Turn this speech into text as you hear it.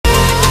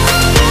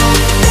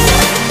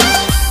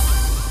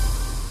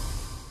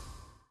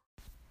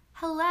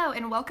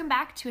and welcome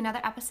back to another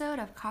episode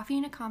of Coffee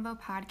and a Convo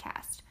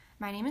podcast.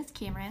 My name is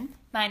Cameron.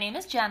 My name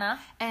is Jenna.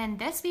 And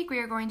this week we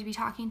are going to be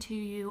talking to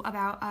you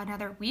about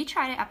another We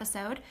Tried It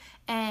episode,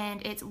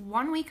 and it's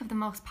 1 week of the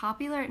most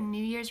popular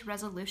New Year's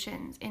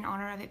resolutions in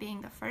honor of it being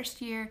the first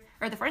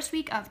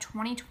week of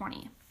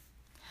 2020.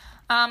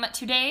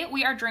 Today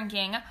we are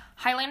drinking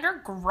Highlander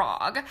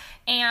Grog,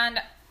 and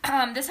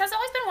this has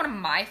always been one of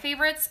my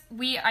favorites.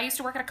 I used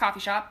to work at a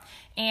coffee shop,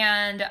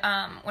 and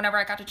whenever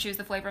I got to choose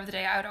the flavor of the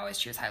day, I would always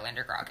choose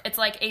Highlander Grog. It's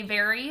like a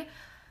very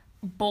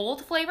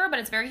bold flavor, but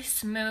it's very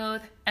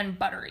smooth and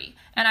buttery,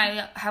 and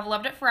I have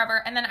loved it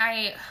forever. And then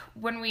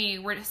when we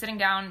were sitting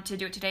down to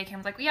do it today,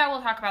 Cameron's like, yeah,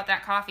 we'll talk about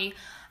that coffee.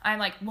 I'm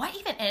like, what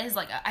even is,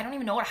 I don't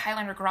even know what a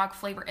Highlander Grog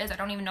flavor is. I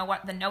don't even know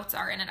what the notes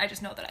are in it. I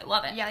just know that I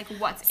love it. Yeah,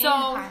 what's in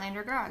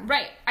Highlander Grog?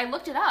 Right. I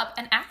looked it up,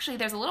 and actually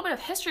there's a little bit of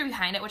history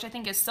behind it, which I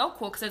think is so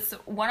cool, because it's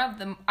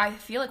I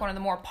feel like one of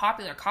the more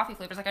popular coffee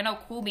flavors. I know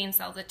Cool Bean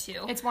sells it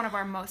too. It's one of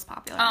our most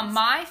popular ones.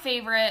 My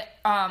favorite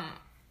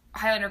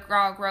Highlander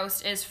Grog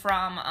roast is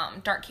from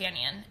Dark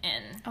Canyon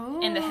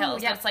in the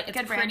hills. Yeah,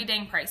 it's pretty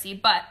dang pricey,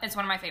 but it's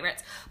one of my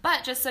favorites.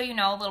 But just so you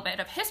know a little bit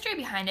of history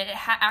behind it, it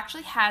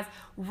actually has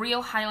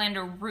real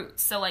Highlander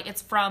roots. So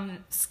it's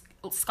from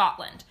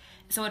Scotland.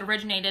 So it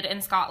originated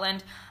in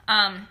Scotland,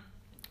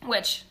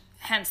 which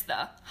hence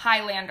the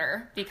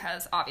Highlander,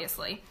 because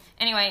obviously.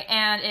 Anyway,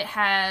 and it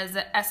has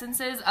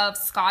essences of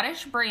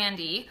Scottish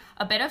brandy,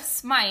 a bit of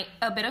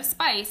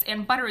spice,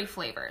 and buttery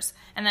flavors,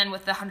 and then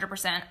with the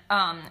 100%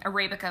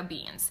 Arabica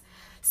beans.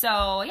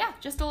 So yeah,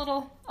 just a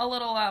little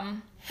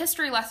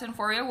history lesson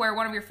for you, where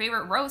one of your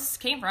favorite roasts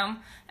came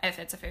from, if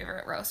it's a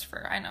favorite roast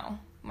for, I know,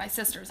 my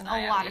sisters and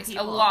a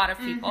lot of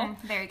people.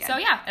 Mm-hmm. Very good. So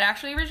yeah, it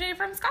actually originated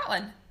from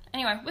Scotland.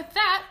 Anyway, with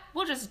that,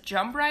 we'll just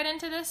jump right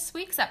into this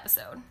week's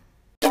episode.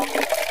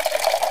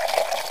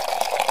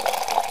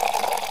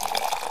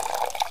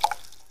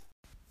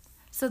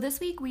 So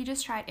this week we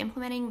just tried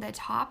implementing the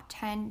top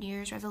 10 New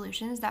Year's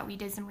resolutions that we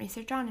did some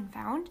research on and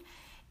found.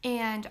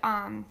 And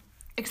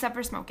except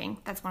for smoking,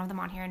 that's one of them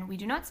on here, and we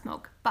do not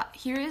smoke. But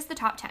here is the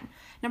top 10.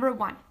 Number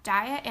 1,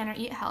 diet and or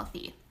eat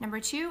healthy. Number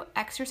 2,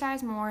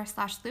 exercise more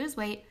 / lose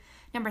weight.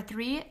 Number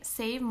 3,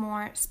 save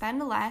more,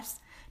 spend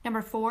less.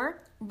 Number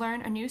 4,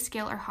 learn a new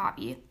skill or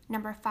hobby.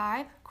 Number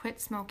 5,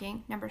 quit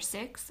smoking. Number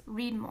 6,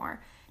 read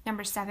more.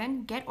 Number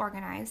 7, get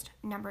organized.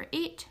 Number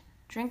 8,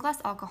 drink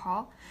less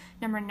alcohol.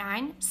 Number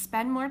 9,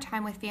 spend more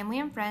time with family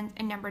and friends.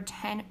 And number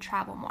 10,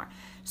 travel more.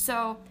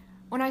 So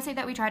when I say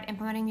that we tried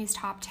implementing these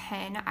top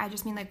 10, I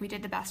just mean we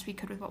did the best we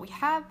could with what we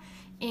have.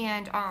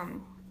 And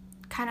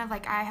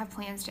I have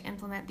plans to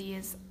implement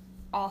these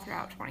all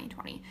throughout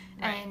 2020.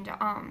 Right. And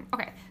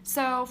okay,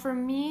 so for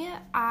me,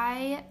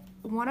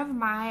 one of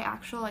my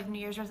actual New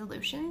Year's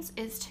resolutions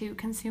is to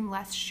consume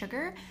less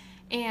sugar.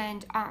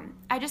 And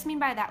I just mean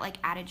by that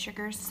added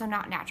sugars, so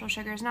not natural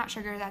sugars, not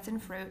sugar that's in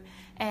fruit,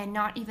 and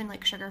not even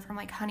sugar from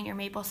honey or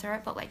maple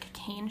syrup, but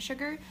cane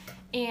sugar.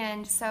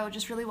 And so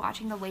just really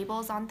watching the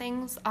labels on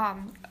things,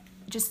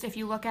 just if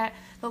you look at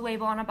the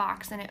label on a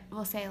box and it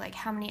will say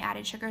how many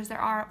added sugars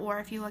there are, or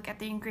if you look at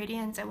the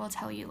ingredients, it will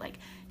tell you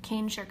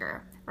cane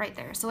sugar right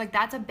there. So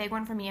that's a big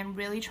one for me. I'm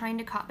really trying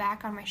to cut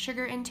back on my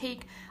sugar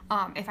intake.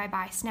 If I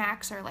buy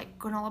snacks or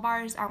granola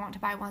bars, I want to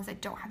buy ones that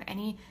don't have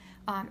any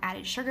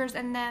added sugars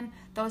in them,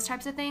 those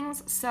types of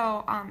things.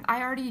 So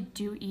I already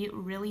do eat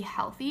really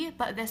healthy,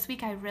 but this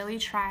week I really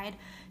tried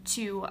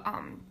to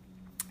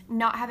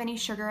not have any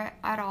sugar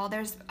at all.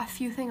 There's a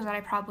few things that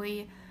I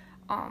probably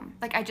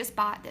I just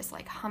bought this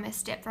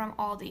hummus dip from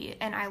Aldi,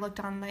 and I looked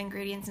on the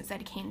ingredients and it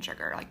said cane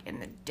sugar in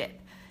the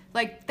dip.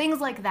 Things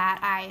like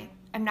that,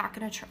 I'm not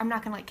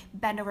gonna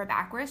bend over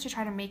backwards to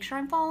try to make sure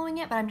I'm following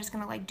it, but I'm just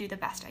gonna do the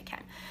best I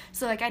can.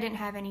 So I didn't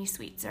have any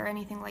sweets or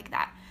anything like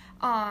that.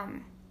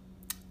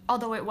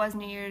 Although it was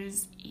New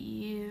Year's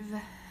Eve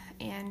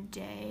and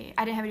day,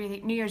 I didn't have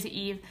anything. New Year's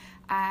Eve,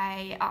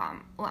 I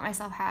let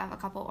myself have a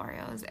couple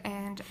Oreos,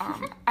 and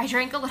I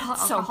drank a little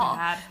alcohol. So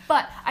bad.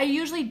 But I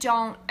usually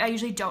don't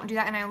do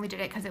that, and I only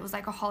did it because it was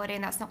a holiday,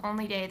 and that's the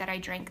only day that I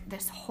drank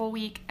this whole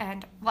week.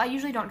 And I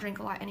usually don't drink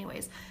a lot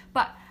anyways.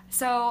 But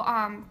so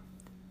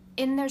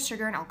in there's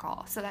sugar and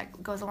alcohol, so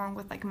that goes along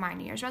with my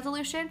New Year's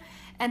resolution.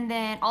 And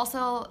then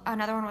also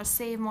another one was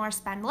save more,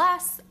 spend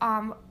less.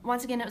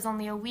 Once again, it was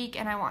only a week,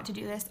 and I want to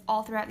do this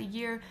all throughout the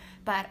year,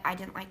 but I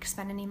didn't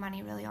spend any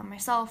money really on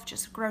myself,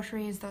 just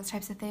groceries, those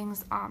types of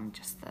things,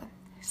 just the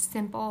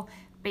simple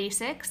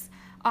basics.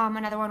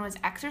 Another one was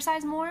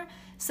exercise more.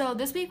 So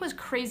this week was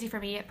crazy for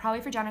me,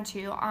 probably for Jenna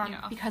too,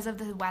 because of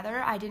the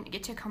weather. I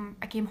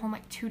came home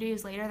 2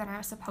 days later than I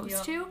was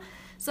supposed to.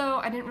 So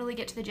I didn't really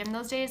get to the gym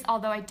those days,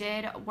 although I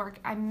did work.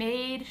 I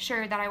made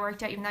sure that I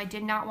worked out, even though I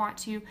did not want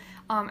to.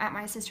 At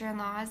my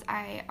sister-in-law's,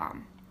 I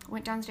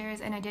went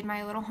downstairs and I did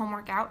my little home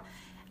workout.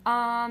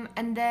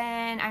 And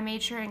then I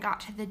made sure and got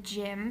to the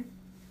gym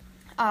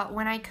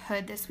when I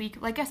could this week.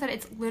 Like I said,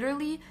 it's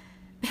literally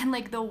been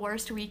the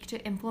worst week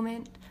to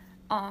implement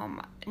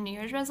New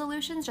Year's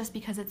resolutions, just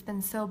because it's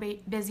been so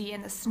busy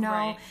in the snow,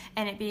 right,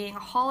 and it being a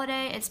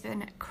holiday. It's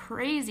been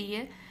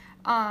crazy.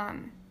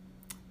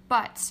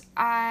 But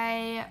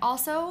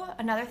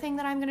another thing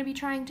that I'm going to be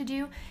trying to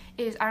do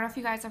is, I don't know if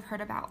you guys have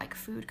heard about like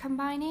food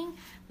combining,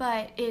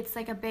 but it's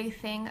like a big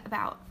thing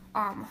about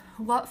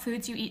what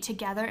foods you eat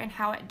together and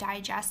how it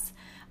digests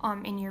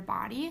in your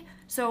body.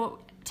 So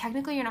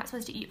technically you're not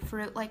supposed to eat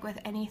fruit like with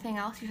anything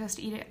else. You're supposed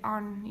to eat it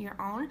on your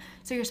own.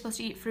 So you're supposed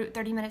to eat fruit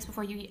 30 minutes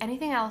before you eat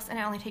anything else, and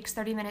it only takes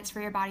 30 minutes for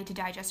your body to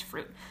digest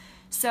fruit.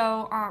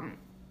 So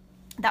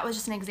that was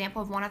just an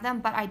example of one of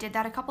them, but I did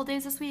that a couple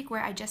days this week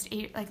where I just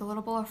ate like a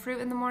little bowl of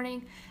fruit in the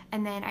morning,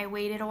 and then I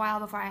waited a while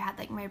before I had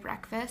like my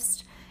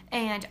breakfast.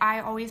 And I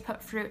always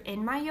put fruit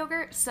in my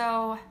yogurt,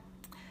 so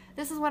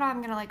this is what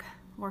I'm gonna like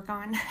work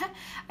on.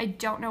 I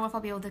don't know if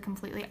I'll be able to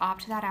completely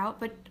opt that out,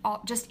 but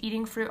just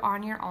eating fruit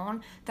on your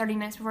own 30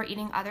 minutes before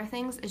eating other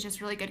things is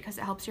just really good because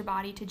it helps your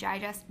body to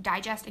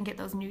digest and get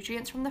those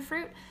nutrients from the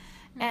fruit.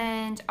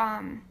 And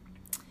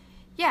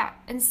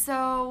and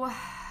so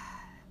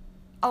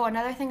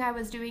another thing I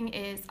was doing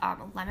is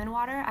lemon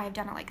water. I've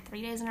done it like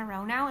 3 days in a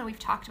row now, and we've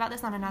talked about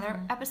this on another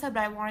episode,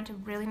 but I wanted to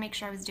really make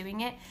sure I was doing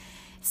it.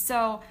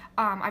 So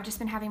I've just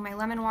been having my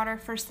lemon water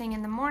first thing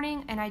in the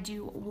morning, and I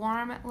do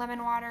warm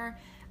lemon water.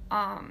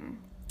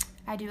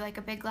 I do like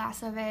a big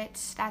glass of it.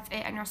 That's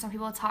it. I know some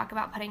people talk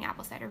about putting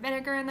apple cider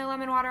vinegar in their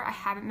lemon water. I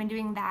haven't been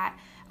doing that.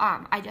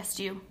 I just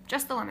do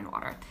just the lemon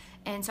water.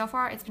 And so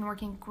far it's been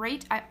working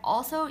great. I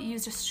also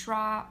used a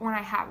straw when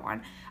I had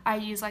one. I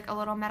use like a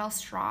little metal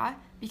straw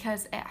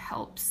because it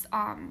helps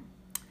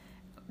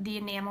the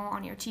enamel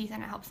on your teeth,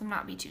 and it helps them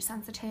not be too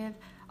sensitive.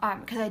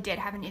 Because I did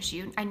have an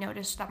issue. I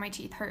noticed that my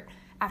teeth hurt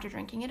after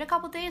drinking it a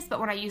couple days, but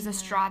when I used a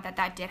straw,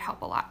 that did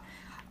help a lot.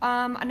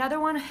 Another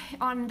one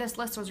on this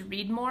list was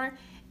read more,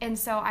 and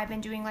so I've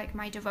been doing like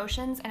my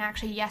devotions, and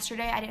actually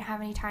yesterday I didn't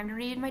have any time to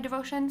read my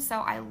devotion,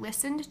 so I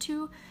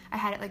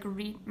had it like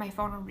my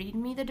phone read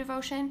me the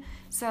devotion,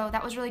 so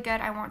that was really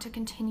good. I want to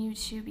continue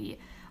to be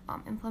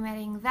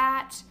implementing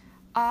that.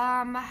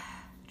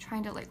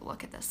 Trying to like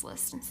look at this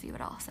list and see what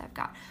else I've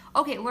got.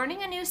 Okay,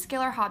 learning a new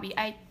skill or hobby.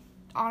 I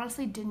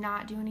honestly did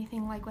not do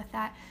anything like with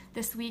that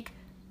this week,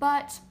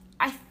 but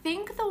I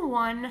think the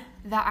one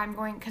that I'm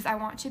going, because I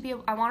want to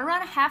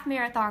run a half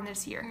marathon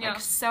this year, like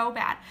so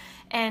bad.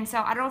 And so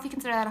I don't know if you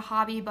consider that a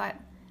hobby, but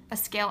a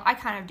skill, I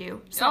kind of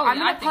do. So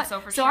I think so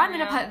for sure. So I'm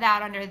going to put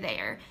that under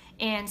there.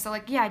 And so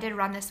like, I did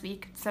run this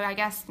week. So I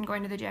guess I'm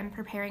going to the gym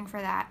preparing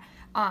for that.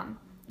 I'm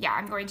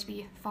going to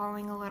be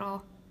following a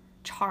little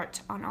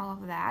chart on all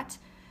of that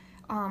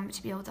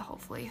to be able to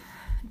hopefully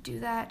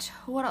do that.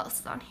 What else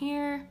is on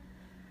here?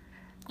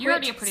 You're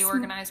already a pretty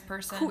organized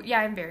person. Cool. Yeah,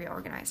 I'm very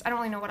organized. I don't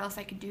really know what else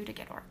I could do to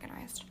get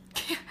organized.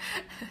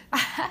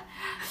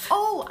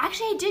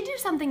 Actually, I did do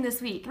something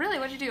this week. Really?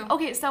 What'd you do?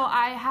 Okay, so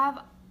I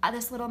have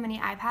this little mini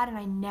iPad, and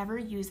I never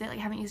use it. Like,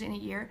 I haven't used it in a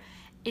year.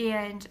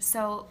 And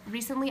so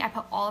recently, I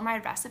put all of my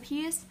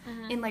recipes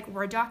in like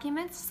Word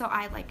documents. So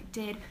I like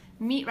did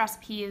meat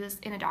recipes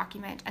in a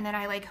document, and then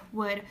I like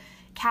would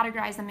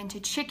categorize them into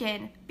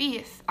chicken,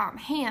 beef,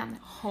 ham.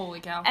 Holy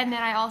cow. And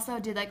then I also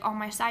did like all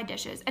my side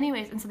dishes.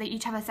 Anyways, and so they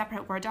each have a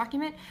separate Word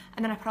document,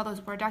 and then I put all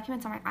those Word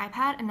documents on my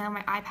iPad, and now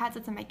my iPad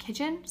sits in my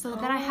kitchen, so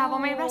then I have all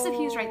my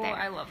recipes right there.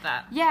 I love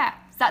that. Yeah,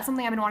 so that's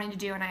something I've been wanting to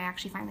do, and I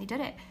actually finally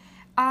did it.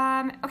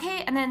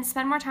 Okay, and then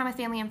spend more time with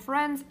family and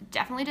friends.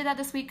 Definitely did that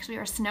this week because we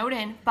were snowed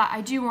in, but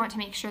I do want to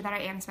make sure that I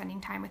am spending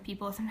time with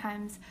people.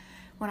 Sometimes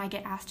when I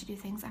get asked to do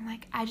things, I'm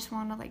like, I just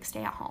want to like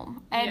stay at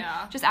home. And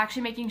just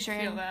actually making sure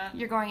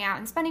you're going out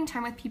and spending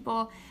time with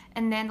people.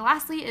 And then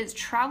lastly is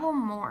travel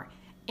more.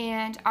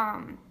 And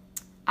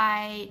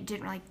I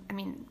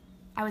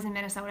was in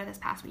Minnesota this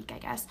past week, I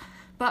guess.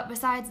 But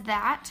besides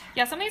that...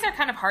 Yeah, some of these are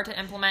kind of hard to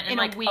implement in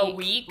like a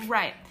week.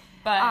 Right.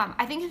 But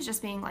I think it's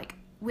just being like,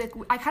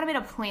 I kind of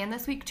made a plan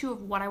this week too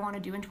of what I want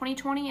to do in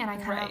 2020, and I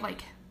kind of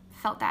like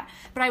felt that.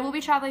 But I will be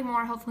traveling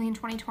more hopefully in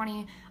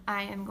 2020.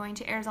 I am going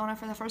to Arizona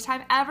for the first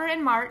time ever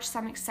in March, so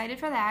I'm excited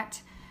for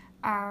that.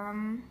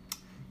 I'm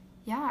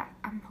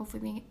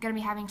hopefully going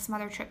to be having some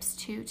other trips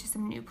too to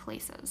some new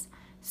places.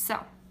 So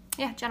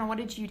yeah, Jenna, what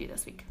did you do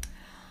this week?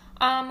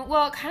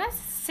 Well, kind of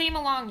same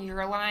along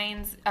your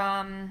lines.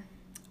 I'm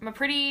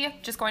a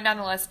just going down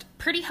the list,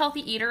 pretty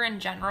healthy eater in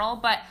general,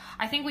 but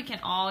I think we can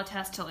all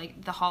attest to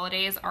like the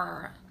holidays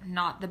are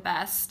not the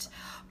best.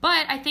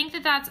 But I think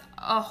that's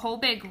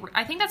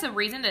a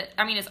reason that,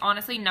 it's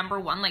honestly number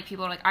one, like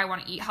people are like, I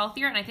want to eat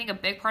healthier. And I think a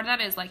big part of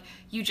that is like,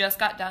 you just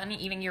got done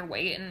eating your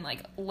weight in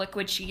like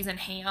liquid cheese and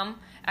ham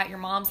at your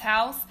mom's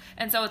house.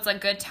 And so it's a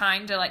good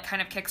time to like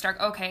kind of kickstart,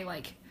 okay,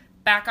 like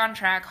back on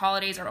track,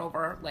 holidays are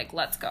over, like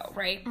let's go,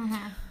 right?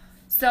 Mm-hmm.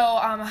 So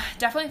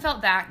definitely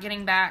felt that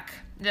getting back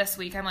this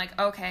week. I'm like,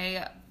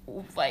 okay,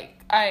 like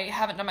I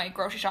haven't done my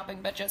grocery shopping,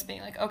 but just being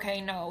like,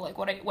 okay, no, like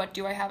what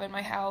do I have in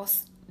my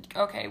house?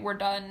 Okay, we're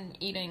done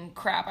eating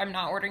crap. I'm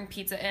not ordering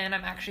pizza in.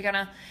 I'm actually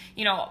gonna,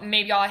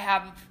 maybe all I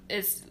have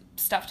is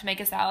stuff to make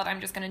a salad.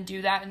 I'm just gonna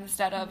do that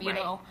instead of,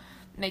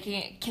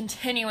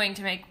 continuing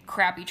to make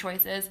crappy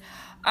choices.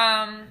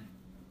 I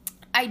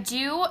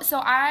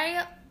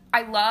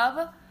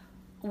love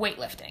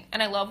weightlifting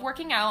and I love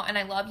working out and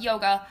I love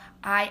yoga.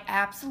 I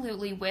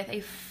absolutely, with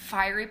a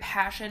fiery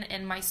passion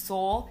in my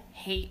soul,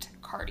 hate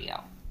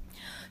cardio.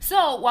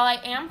 So while I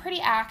am pretty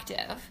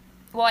active,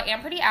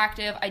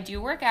 I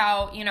do work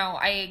out, you know,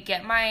 I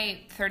get my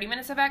 30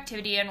 minutes of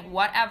activity and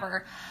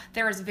whatever,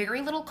 there is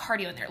very little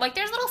cardio in there. Like,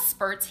 there's little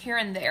spurts here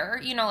and there,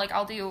 you know, like,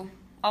 I'll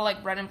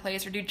like run in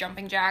place or do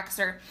jumping jacks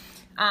or,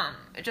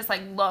 just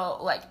like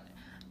low, like,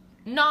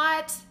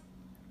 not,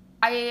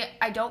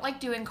 I don't like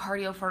doing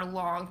cardio for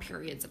long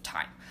periods of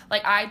time.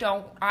 Like,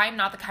 I'm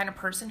not the kind of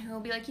person who will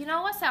be like, you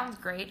know what sounds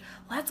great?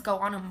 Let's go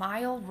on a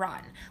mile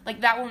run.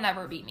 Like, that will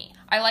never be me.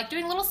 I like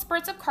doing little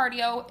spurts of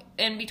cardio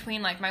in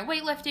between, like, my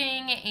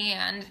weightlifting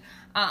and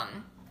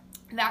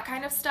that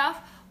kind of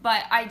stuff.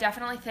 But I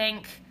definitely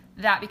think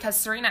that because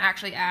Serena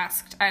actually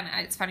asked, and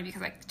it's funny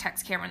because I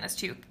text Cameron this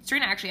too,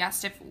 Serena actually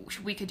asked if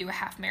we could do a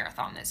half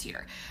marathon this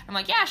year. I'm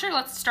like, yeah, sure,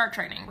 let's start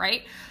training,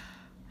 right?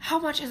 How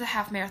much is a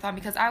half marathon?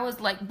 Because I was,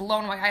 like,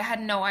 blown away. I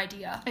had no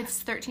idea.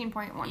 It's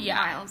 13.1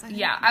 miles, I think.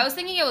 Yeah, I was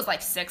thinking it was,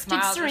 like, 6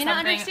 miles or something. Did Serena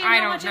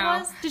understand how much it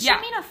was? Did she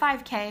mean a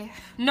 5K?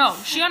 No,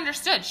 she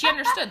understood.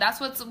 That's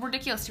what's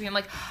ridiculous to me. I'm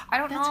like, I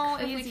don't know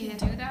if we can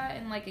do that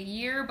in, like, a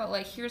year, but,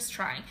 like, here's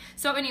trying.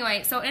 So,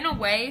 anyway, in a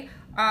way,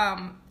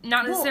 not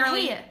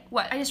necessarily...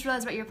 What? I just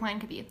realized what your plan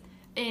could be.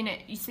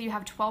 So you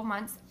have 12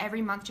 months.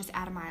 Every month, just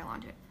add a mile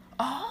onto it.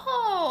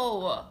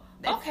 Oh,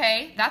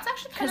 okay, that's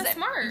actually kind of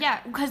smart. Yeah,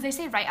 because they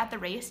say right at the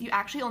race, you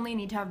actually only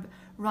need to have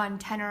run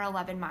 10 or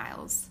 11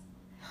 miles.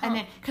 And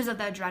then, because of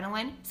the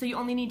adrenaline, so you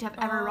only need to have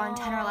ever run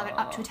 10 or 11,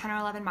 up to 10 or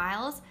 11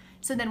 miles.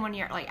 So then when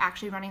you're, like,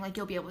 actually running, like,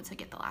 you'll be able to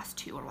get the last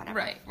 2 or whatever.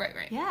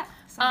 Right. Yeah,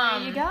 so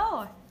there you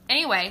go.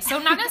 Anyway, so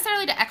not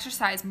necessarily to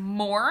exercise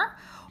more,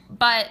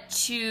 but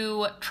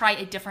to try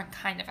a different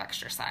kind of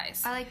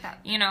exercise. I like that.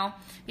 You know,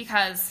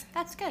 because...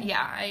 That's good.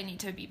 Yeah, I need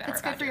to be better That's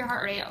about good for your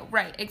heart rate.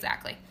 Right,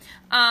 exactly.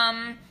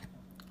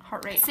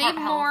 Heart rate. Save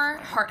more,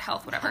 heart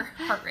health, whatever.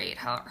 Heart rate,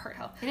 heart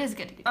health. It is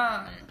good to do.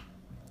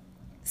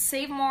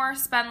 Save more,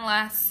 spend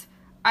less.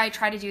 I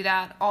try to do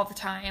that all the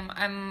time.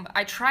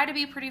 I try to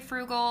be pretty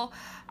frugal.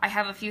 I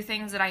have a few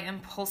things that I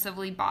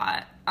impulsively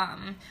bought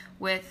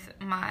with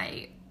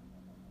my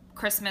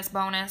Christmas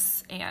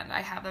bonus, and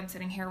I have them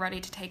sitting here ready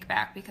to take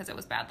back because it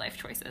was bad life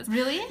choices.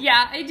 Really?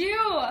 Yeah, I do.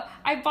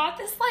 I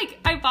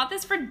bought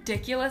this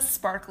ridiculous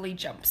sparkly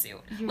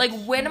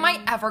jumpsuit. When am I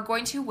ever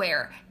going to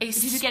wear a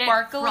sparkly... Did you get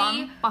it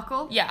from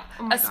Buckle? Yeah,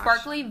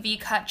 sparkly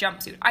V-cut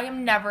jumpsuit. I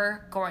am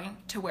never going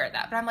to wear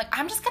that. But I'm like,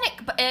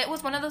 but it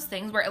was one of those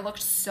things where it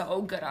looked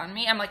so good on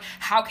me. I'm like,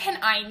 how can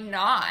I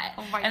not?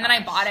 Oh my and then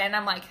I bought it, and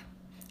I'm like,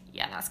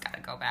 yeah, that's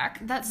gotta go back.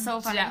 That's so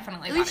funny.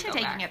 Definitely At least you're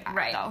taking it back,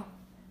 right. though.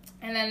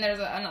 And then there's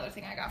another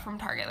thing I got from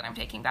Target that I'm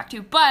taking back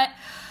too. But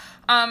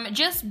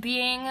just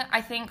being, I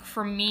think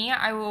for me,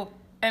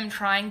 am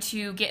trying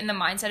to get in the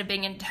mindset of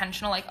being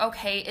intentional. Like,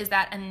 okay, is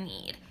that a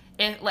need?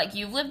 If, like,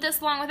 you've lived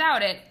this long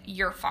without it,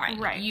 you're fine.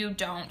 Right. You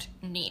don't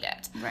need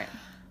it. Right.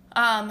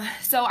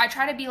 So I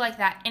try to be like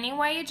that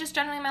anyway, just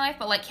generally in my life.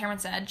 But like Cameron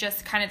said,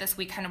 just kind of this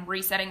week kind of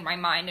resetting my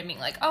mind and being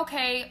like,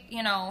 okay,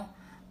 you know,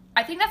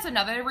 I think that's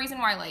another reason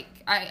why, like,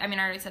 I mean,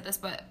 I already said this,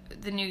 but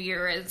the new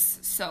year is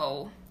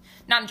so...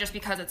 Not just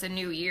because it's a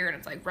new year and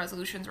it's like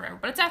resolutions or whatever,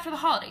 but it's after the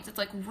holidays. It's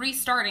like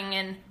restarting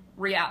in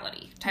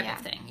reality type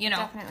of thing, you know?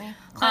 Definitely.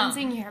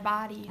 Cleansing your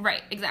body.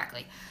 Right,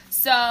 exactly.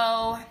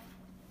 So,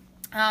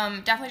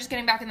 definitely just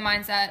getting back in the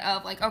mindset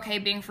of like, okay,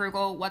 being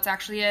frugal, what's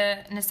actually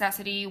a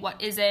necessity,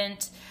 what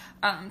isn't,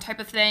 type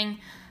of thing.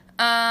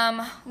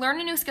 Learn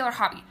a new skill or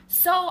hobby.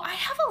 So, I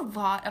have a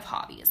lot of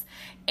hobbies.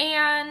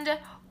 And...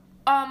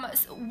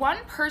 one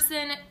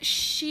person,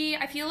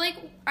 I feel like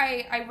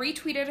I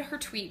retweeted her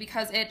tweet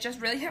because it just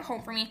really hit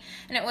home for me,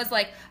 and it was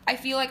like, I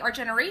feel like our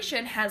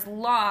generation has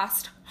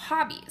lost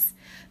hobbies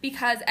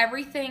because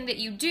everything that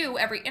you do,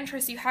 every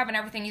interest you have and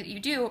everything that you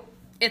do,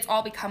 it's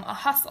all become a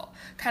hustle,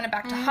 kind of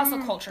back to hustle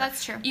culture.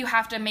 That's true. You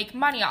have to make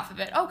money off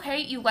of it. Okay,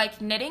 you like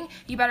knitting,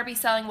 you better be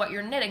selling what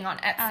you're knitting on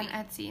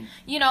Etsy.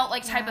 You know,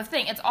 like type of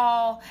thing. It's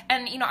all,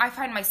 and you know, I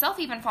find myself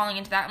even falling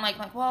into that. I'm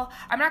like, well,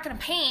 I'm not going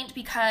to paint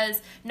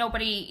because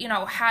nobody, you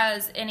know,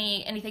 has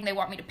anything they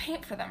want me to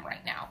paint for them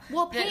right now.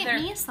 Well, paint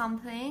me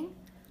something.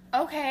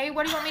 Okay,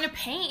 what do you want me to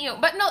paint you?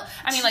 But no,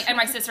 I mean, like, and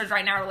my sisters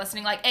right now are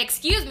listening, like,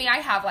 excuse me, I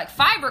have, like,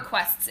 5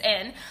 requests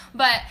in.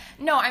 But,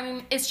 no, I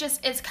mean,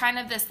 it's kind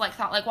of this, like,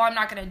 thought, like, well, I'm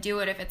not going to do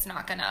it if it's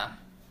not going to,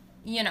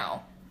 you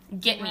know,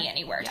 get me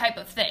anywhere type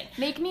of thing.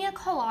 Make me a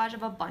collage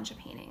of a bunch of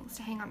paintings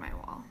to hang on my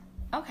wall.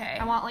 Okay.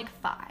 I want, like,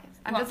 5.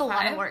 That's a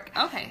lot of work.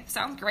 Okay,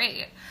 sounds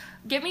great.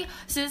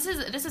 So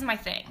this is my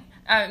thing.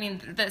 I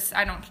mean,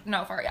 I don't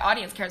know if our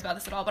audience cares about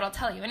this at all, but I'll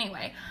tell you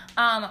anyway.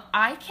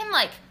 I can,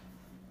 like,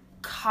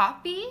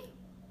 copy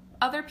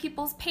other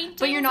people's paintings.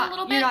 But you're not a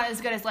little bit. you're not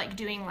as good as like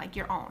doing like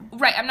your own.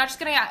 Right, I'm not just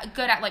gonna get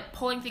good at like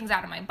pulling things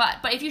out of my butt.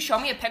 But if you show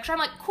me a picture, I'm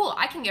like, cool,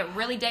 I can get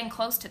really dang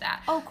close to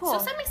that. Oh, cool.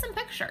 So send me some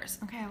pictures.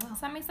 Okay, I will.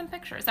 Send me some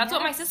pictures. That's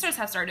what my sisters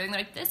have started doing.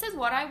 They're like, this is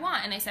what I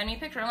want, and they send me a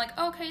picture. I'm like,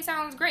 okay,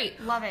 sounds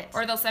great. Love it.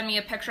 Or they'll send me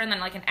a picture and then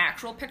like an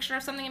actual picture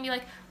of something and be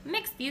like,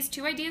 mix these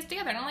two ideas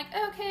together. And I'm like,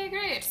 okay,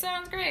 great,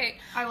 sounds great.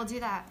 I will do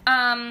that.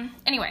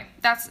 Anyway,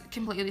 that's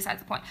completely besides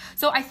the point.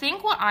 So I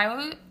think what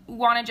I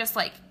want to just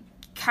like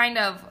kind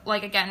of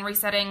like, again,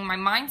 resetting my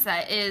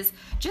mindset is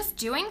just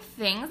doing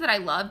things that I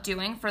love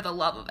doing for the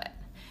love of it.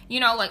 You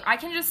know, like I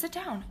can just sit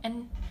down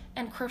and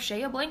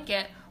crochet a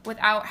blanket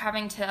without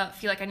having to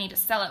feel like I need to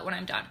sell it when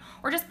I'm done.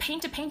 Or just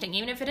paint a painting,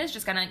 even if it is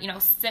just gonna, you know,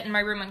 sit in my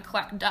room and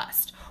collect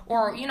dust.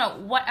 Or, you know,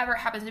 whatever it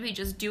happens to be,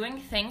 just doing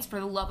things for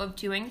the love of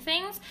doing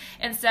things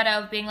instead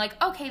of being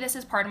like, okay, this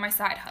is part of my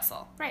side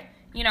hustle. Right.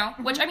 You know,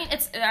 which I mean,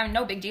 it's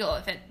no big deal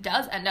if it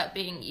does end up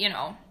being, you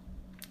know,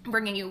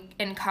 bringing you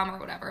income or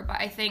whatever, but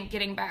I think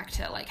getting back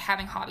to like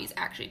having hobbies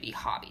actually be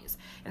hobbies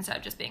instead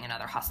of just being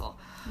another hustle.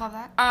 Love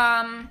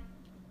that.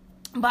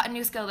 But a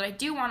new skill that I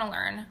do want to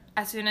learn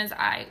as soon as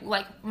I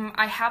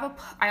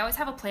always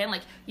have a plan,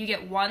 like you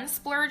get one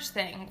splurge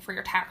thing for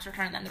your tax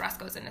return and then the rest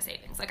goes into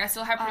savings. Like I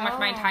still have pretty much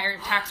my entire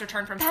tax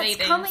return from savings.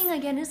 That's coming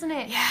again, isn't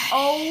it? Yes.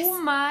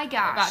 Oh my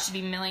gosh. We're about to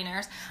be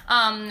millionaires.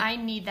 I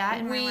need that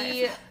in my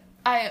life.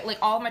 I like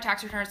all of my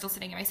tax returns are still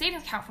sitting in my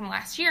savings account from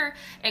last year,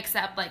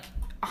 except like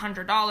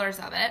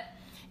 $100 of it.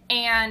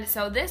 And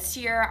so this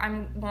year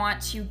I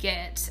want to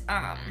get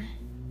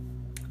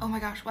oh my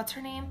gosh, what's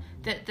her name?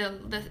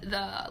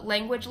 The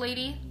language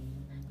lady,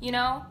 you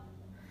know?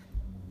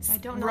 I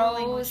don't know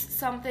Rose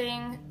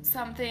something.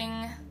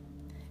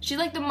 She's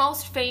like the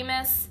most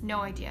famous.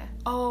 No idea.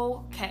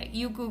 Okay,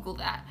 you Google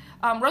that.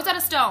 Rosetta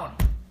Stone.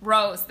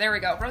 Rose, there we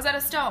go. Rosetta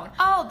Stone.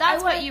 Oh,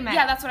 that's what you meant.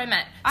 Yeah, that's what I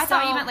meant. I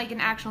thought you meant like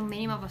an actual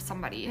name of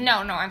somebody.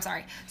 No, I'm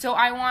sorry. So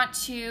I want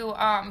to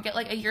get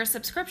like a year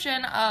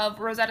subscription of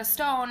Rosetta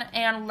Stone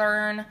and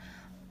learn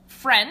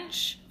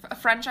French.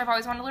 I've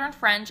always wanted to learn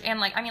French, and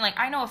like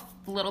I know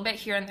a little bit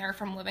here and there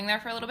from living there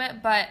for a little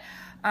bit, but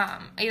I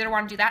either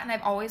want to do that, and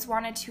I've always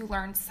wanted to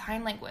learn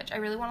sign language. I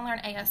really want to learn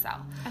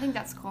ASL. I think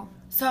that's cool.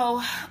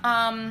 So,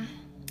 and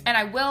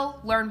I will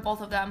learn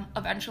both of them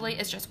eventually.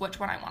 It's just which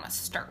one I want to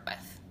start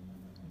with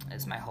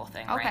is my whole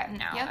thing right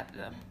now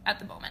at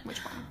the moment. Which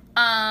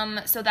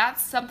one? So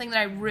that's something that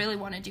I really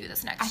want to do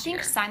this next year. I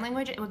think sign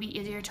language, it would be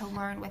easier to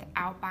learn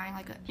without buying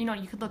like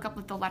you could look up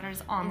with the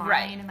letters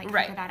online and like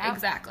figure that out.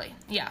 Exactly.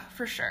 Yeah,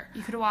 for sure.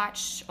 You could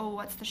watch,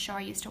 what's the show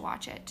I used to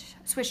watch it?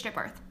 Switched at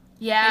Birth.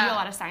 Yeah. They do a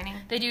lot of signing.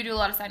 They do a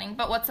lot of signing.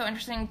 But what's so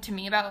interesting to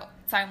me about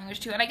sign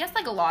language too, and I guess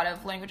like a lot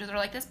of languages are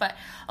like this, but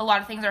a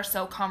lot of things are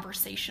so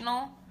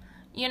conversational,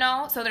 you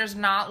know? So there's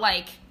not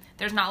like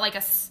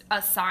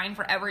a sign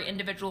for every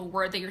individual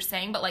word that you're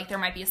saying, but like there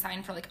might be a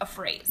sign for like a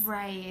phrase,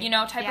 right? You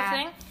know, type of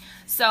thing.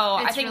 So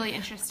it's I think really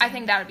interesting. I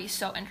think that would be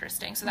so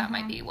interesting. So that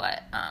might be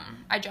what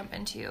I jump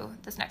into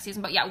this next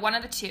season. But yeah, one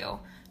of the two.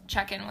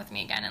 Check in with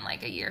me again in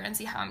like a year and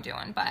see how I'm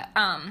doing. But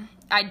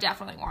I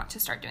definitely want to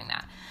start doing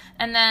that.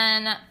 And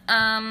then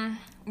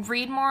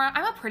read more.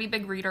 I'm a pretty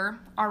big reader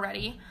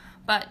already,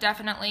 but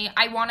definitely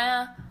I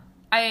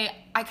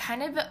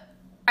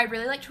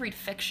really like to read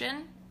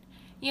fiction.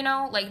 You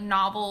know, like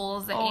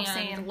novels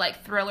and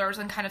like thrillers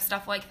and kind of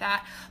stuff like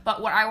that.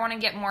 But what I want to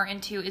get more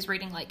into is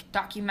reading like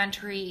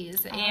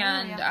documentaries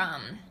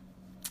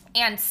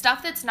and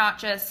stuff that's not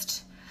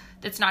just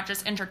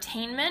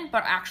entertainment,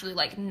 but actually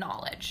like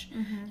knowledge.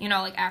 You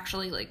know, like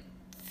actually like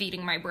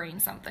feeding my brain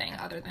something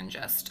other than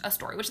just a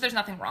story, which there's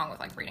nothing wrong with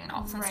like reading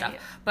novels and stuff,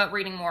 but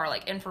reading more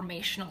like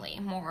informationally,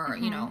 more,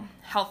 you know,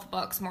 health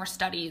books, more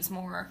studies,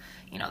 more,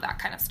 you know, that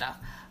kind of stuff.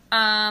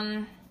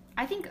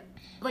 I think,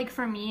 like,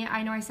 for me,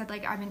 I know I said,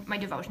 like, my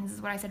devotions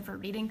is what I said for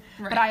reading,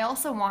 but I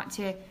also want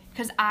to,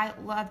 because I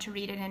love to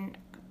read it in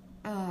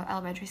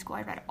elementary school.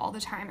 I read it all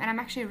the time, and I'm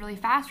actually a really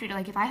fast reader.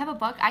 Like, if I have a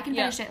book, I can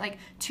finish it, like,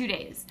 2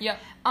 days. Yep.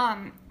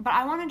 But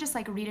I want to just,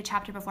 like, read a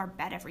chapter before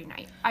bed every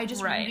night. I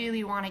just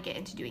really want to get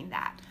into doing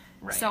that.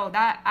 So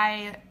that,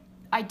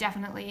 I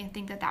definitely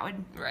think that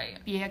would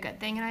be a good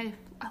thing, and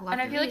I love it.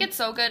 And I feel like it's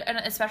so good, and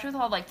especially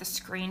with all, like, the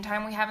screen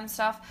time we have and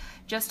stuff,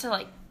 just to,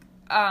 like,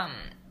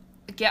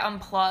 get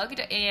unplugged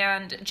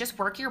and just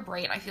work your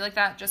brain. I feel like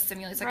that just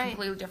stimulates a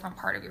completely different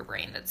part of your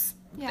brain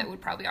that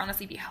would probably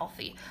honestly be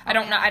healthy. I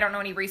don't know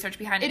any research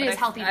behind it. It is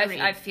healthy to read.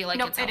 I feel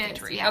like it's healthy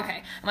to read. Yeah.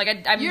 Okay. I'm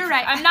like, I'm You're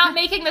right. I'm not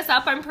making this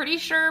up, I'm pretty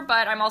sure,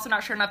 but I'm also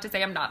not sure enough to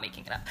say I'm not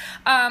making it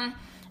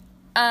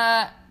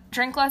up.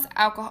 Drink less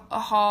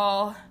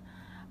alcohol.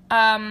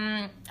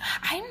 I'm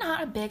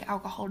not a big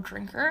alcohol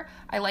drinker.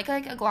 I like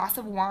a glass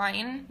of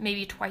wine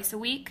maybe twice a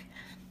week,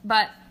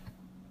 but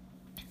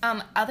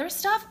other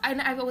stuff,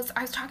 and I was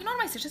talking to one of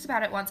my sisters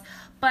about it once,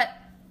 but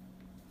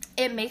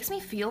it makes me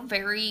feel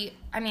very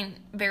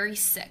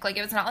sick. Like,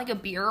 if it's not like a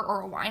beer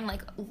or a wine,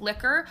 like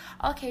liquor,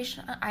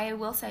 I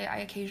will say I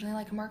occasionally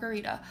like a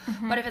margarita,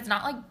 but if it's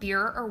not like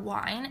beer or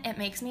wine, it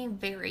makes me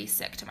very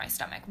sick to my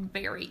stomach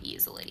very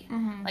easily,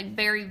 like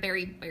very,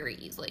 very, very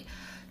easily.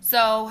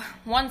 So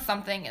one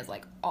something is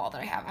like all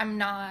that I have. I'm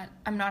not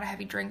a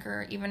heavy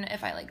drinker. Even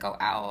if I like go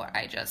out,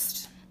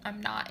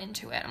 I'm not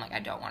into it. I'm like, I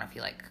don't want to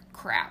feel like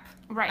crap.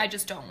 Right. I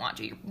just don't want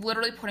to. You're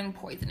literally putting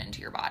poison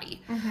into your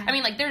body. I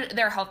mean, like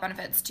there are health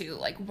benefits to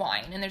like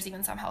wine, and there's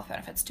even some health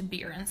benefits to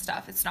beer and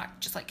stuff. It's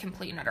not just like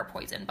complete and utter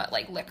poison, but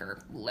like liquor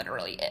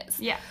literally is.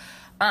 Yeah.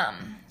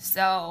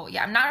 So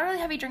yeah, I'm not a really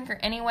heavy drinker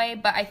anyway,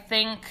 but I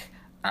think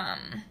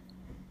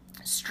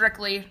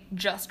strictly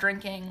just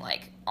drinking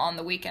like on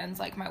the weekends,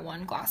 like my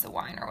one glass of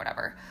wine or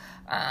whatever.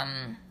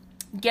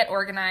 Get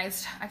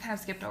organized. I kind of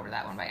skipped over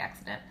that one by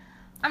accident.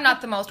 I'm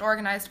not the most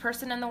organized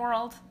person in the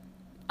world.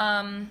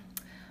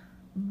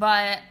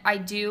 But I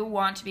do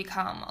want to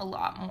become a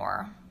lot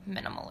more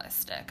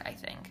minimalistic, I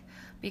think,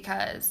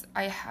 because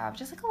I have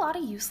just like a lot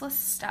of useless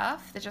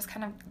stuff that just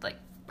kind of like,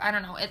 I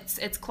don't know, it's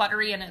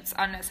cluttery and it's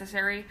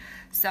unnecessary.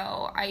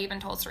 So I even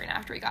told Serena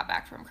after we got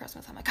back from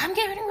Christmas, I'm like, I'm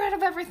getting rid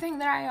of everything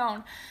that I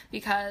own,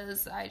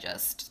 because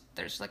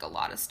there's like a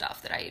lot of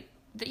stuff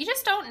that you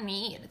just don't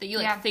need, that you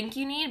like think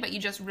you need, but you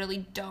just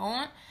really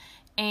don't.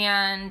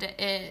 And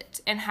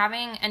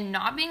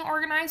not being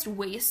organized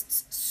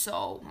wastes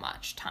so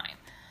much time.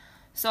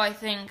 So I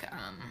think,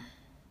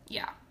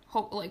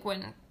 hope like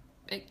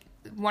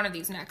one of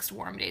these next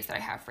warm days that I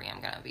have free,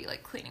 I'm gonna be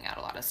like cleaning out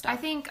a lot of stuff. I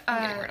think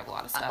getting rid of a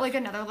lot of stuff. Like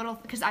another little,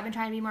 because I've been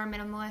trying to be more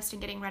minimalist and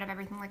getting rid of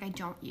everything like I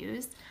don't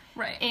use.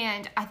 Right.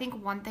 And I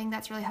think one thing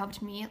that's really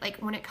helped me, like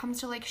when it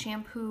comes to like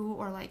shampoo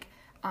or like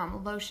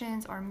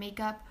lotions or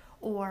makeup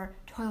or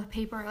toilet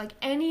paper, like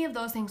any of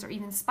those things, or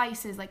even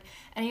spices, like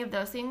any of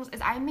those things, is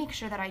I make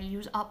sure that I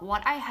use up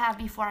what I have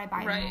before I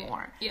buy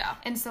more. Yeah.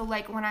 And so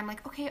like when I'm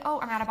like, okay,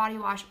 I'm out of body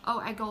wash,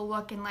 I go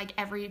look in like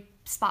every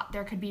spot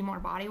there could be more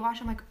body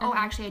wash. I'm like,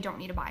 actually I don't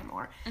need to buy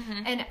more.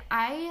 And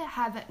I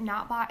have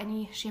not bought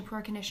any shampoo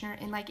or conditioner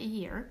in like a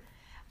year.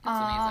 That's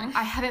amazing.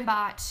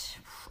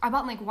 I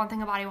bought like one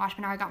thing of body wash,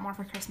 but now I got more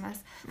for Christmas.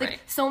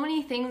 Like so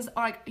many things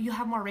are like, you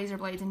have more razor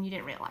blades and you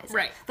didn't realize it.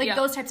 Right. Like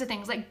those types of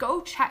things. Like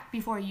go check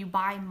before you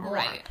buy more.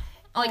 Right.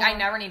 Like I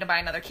never need to buy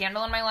another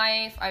candle in my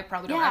life. I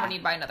probably don't ever need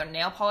to buy another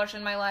nail polish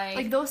in my life.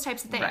 Like those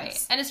types of things.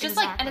 Right. And it's just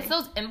like, and it's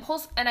those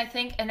impulse, and I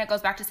think, and it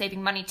goes back to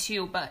saving money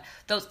too, but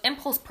those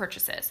impulse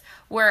purchases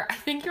where I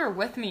think you were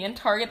with me in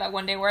Target that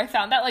one day where I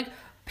found that like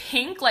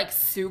pink like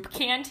soup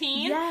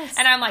canteen. Yes.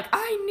 And I'm like,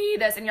 I need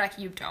this. And you're like,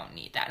 you don't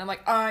need that. And I'm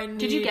like, I need it.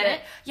 Did you get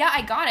it? Yeah,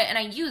 I got it. And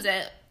I use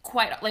it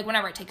quite, like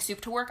whenever I take soup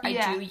to work,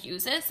 I do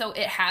use it. So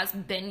it has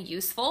been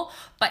useful.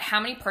 But how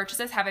many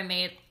purchases have I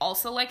made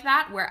also like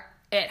that where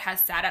it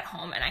has sat at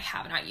home and I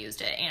have not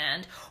used it,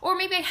 or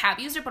maybe I have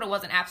used it, but it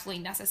wasn't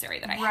absolutely necessary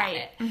that I had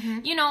it.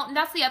 You know,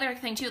 that's the other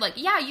thing too. Like,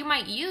 yeah, you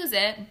might use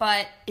it,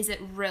 but is it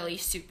really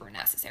super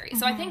necessary?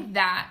 So I think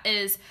that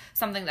is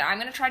something that I'm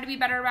going to try to be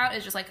better about,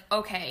 is just like,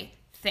 okay,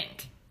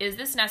 think, is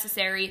this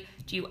necessary?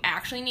 Do you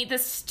actually need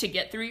this to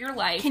get through your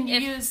life? Can you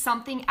use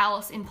something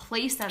else in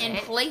place of it? In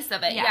place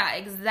of it, yeah,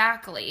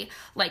 exactly.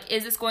 Like,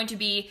 is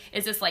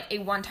this like a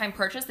one-time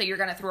purchase that you're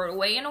going to throw it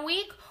away in a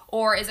week?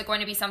 Or is it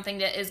going to be something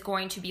that is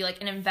going to be like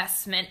an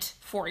investment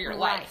for your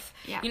life?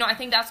 Yeah. You know, I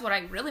think that's what I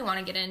really want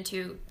to get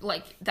into.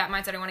 Like that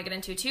mindset I want to get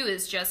into too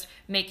is just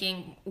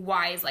making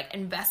wise like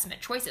investment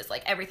choices.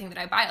 Like everything that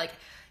I buy, like,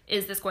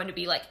 is this going to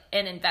be like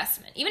an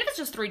investment? Even if it's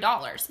just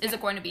 $3, is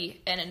it going to be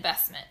an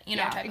investment? You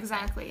know, type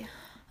exactly.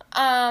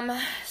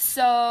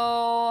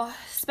 So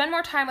spend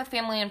more time with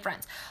family and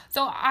friends.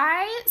 So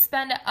I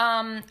spend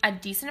a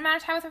decent amount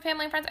of time with my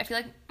family and friends. I feel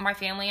like my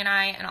family and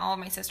I and all of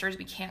my sisters,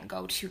 we can't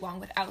go too long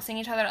without seeing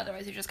each other.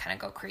 Otherwise, we just kind of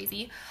go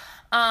crazy.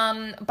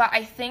 But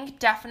I think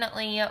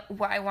definitely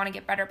what I want to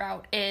get better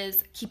about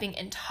is keeping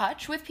in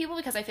touch with people,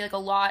 because I feel like a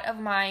lot of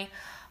my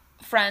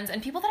friends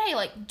and people that I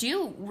like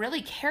do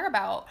really care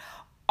about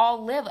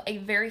all live a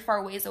very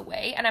far ways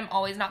away, and I'm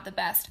always not the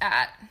best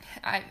at,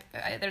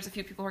 there's a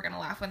few people who are going to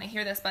laugh when they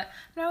hear this, but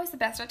I'm not always the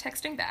best at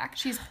texting back.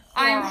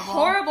 I'm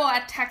horrible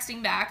at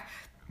texting back.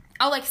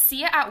 I'll like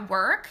see it at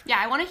work. Yeah,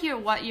 I want to hear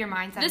what your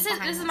mindset is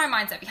behind this is my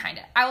mindset behind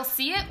it. I will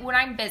see it when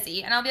I'm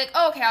busy, and I'll be like,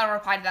 oh, okay, I'll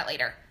reply to that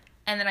later.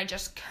 And then I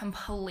just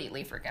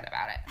completely forget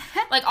about it.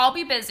 Like, I'll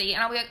be busy,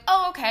 and I'll be like,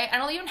 oh, okay. I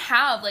don't even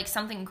have, like,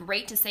 something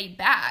great to say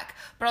back,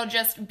 but I'll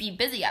just be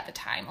busy at the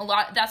time.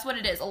 That's what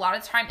it is. A lot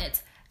of the time,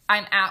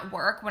 I'm at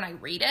work when I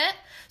read it.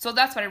 So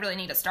that's what I really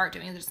need to start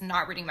doing, is just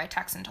not reading my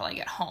text until I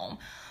get home.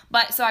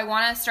 But so I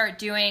want to start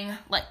doing,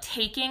 like,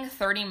 taking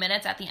 30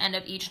 minutes at the end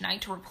of each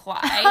night to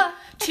reply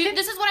to,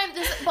 this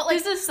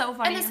is so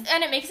funny.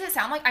 And it makes it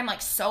sound like I'm,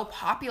 like, so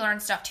popular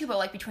and stuff, too, but,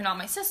 like, between all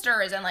my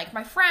sisters and, like,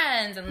 my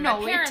friends and my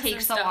parents it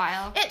takes a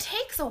while. It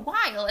takes a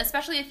while,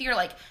 especially if you're,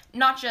 like,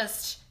 not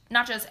just,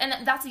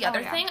 and that's the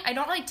other thing. I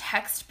don't really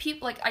text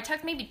people, like, I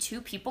text maybe 2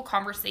 people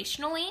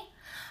conversationally.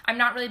 I'm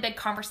not really a big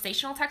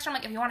conversational texter. I'm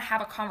like, if you want to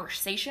have a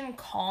conversation,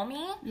 call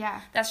me.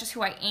 Yeah. That's just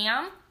who I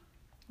am.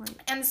 Right.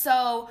 And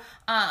so,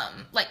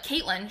 like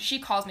Caitlin, she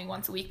calls me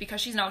once a week because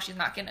she knows she's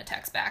not getting a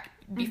text back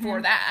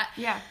before that.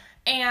 Yeah.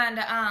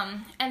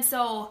 And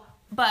so,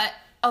 but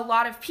a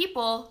lot of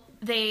people,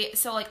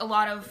 a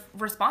lot of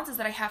responses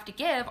that I have to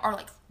give are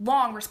like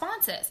long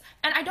responses,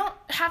 and I don't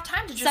have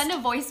time to just send a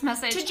voice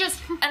message.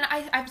 And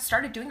I've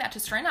started doing that to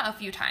Serena a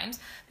few times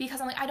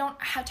because I'm like, I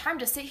don't have time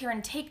to sit here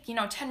and take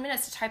 10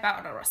 minutes to type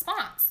out a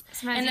response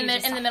in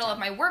the middle of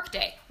my work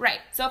day. Right.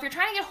 So if you're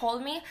trying to get hold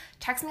of me,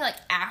 text me like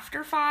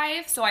after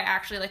 5, so I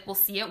actually like will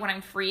see it when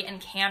I'm free and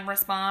can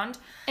respond.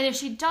 And if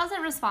she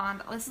doesn't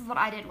respond, this is what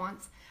I did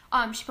once.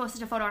 She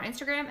posted a photo on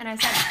Instagram, and I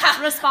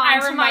said,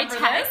 respond to my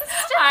text.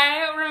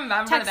 I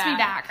remember text that. me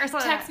back. Or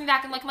something text me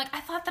back. I'm like, I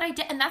thought that I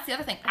did. And that's the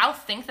other thing. I'll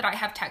think that I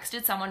have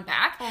texted someone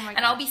back. Oh my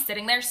and I'll be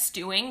sitting there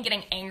stewing,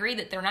 getting angry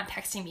that they're not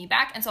texting me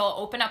back. And so I'll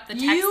open up the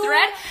text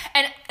thread,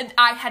 and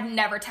I had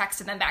never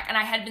texted them back. And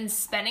I had been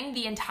spending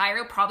the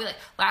entire, probably like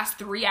last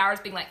 3 hours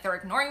being like, they're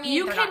ignoring me.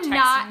 You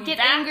cannot get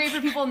angry for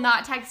people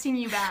not texting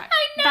you back.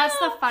 I know. That's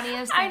the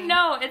funniest thing. I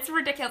know. It's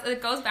ridiculous. It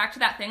goes back to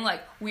that thing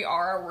like, we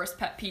are our worst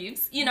pet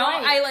peeves. You know,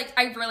 Right.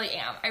 I really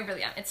am.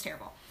 It's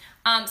terrible.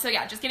 So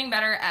yeah, just getting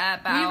better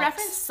about... We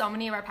reference so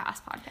many of our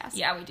past podcasts.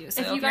 Yeah, we do.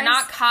 So if you you're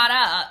not caught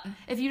up...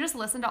 If you just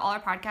listen to all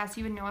our podcasts,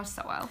 you would know us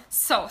so well.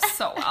 So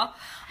well.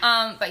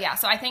 But yeah,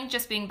 so I think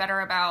just being better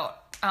about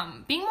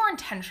being more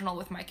intentional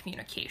with my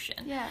communication.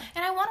 Yeah.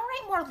 And I want to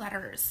write more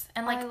letters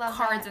and like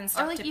cards and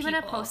stuff or like to even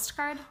people. a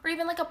postcard. Or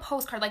even like a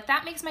postcard. Like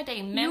that makes my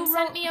day. Mim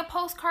sent me a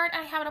postcard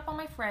and I have it up on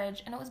my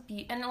fridge and it was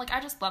and like I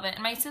just love it.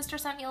 And my sister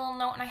sent me a little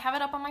note and I have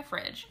it up on my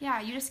fridge.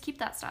 Yeah, you just keep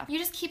that stuff. You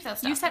just keep that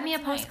stuff. You sent me a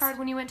postcard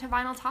when you went to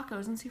Vinyl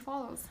Tacos in Sioux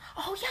Falls.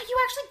 Oh yeah, you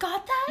actually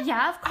got that?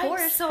 Yeah, of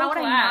course. I'm so How would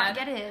glad. I not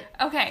get it?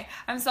 Okay,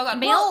 I'm so glad.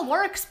 Mail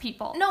works,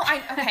 people. No,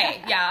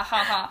 yeah,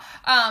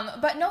 haha.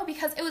 But no,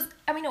 because it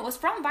was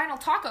from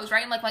Vinyl Tacos,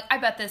 right? And like I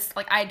bet this,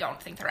 like I don't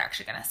think they're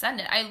actually gonna send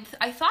it.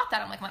 I thought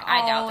that. I'm like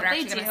I doubt they're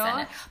actually gonna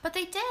send it. But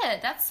they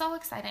did. That's so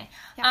exciting.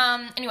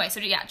 Yeah. Anyway, so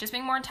yeah, just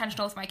being more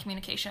intentional with my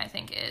communication, I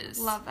think is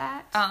love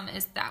that.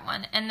 Is that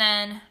one. And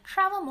then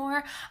travel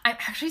more. I'm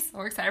actually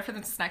so excited for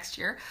this next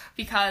year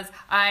because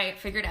I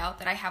figured out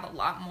that I have a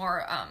lot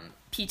more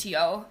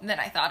PTO than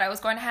I thought I was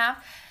going to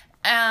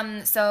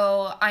have.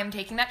 So I'm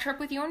taking that trip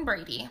with you and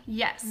Brady.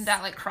 Yes.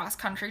 That like cross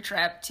country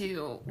trip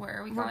to where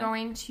are we going? We're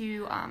going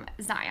to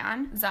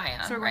Zion.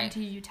 Zion. So we're going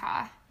to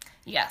Utah.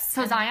 Yes.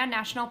 So Zion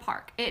National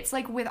Park. It's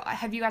like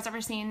have you guys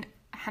ever seen,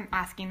 I'm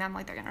asking them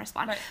like they're gonna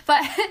respond. Right.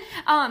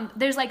 But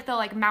there's like the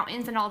like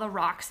mountains and all the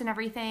rocks and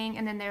everything,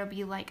 and then there'll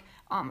be like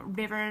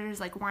rivers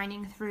like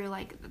winding through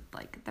like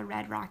the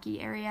Red Rocky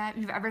area.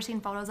 If you've ever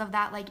seen photos of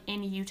that like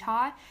in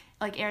Utah,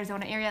 like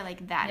Arizona area,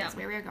 like that is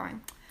where we're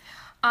going.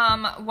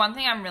 One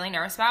thing I'm really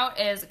nervous about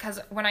is because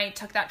when I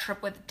took that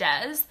trip with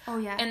Des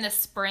in the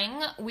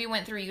spring, we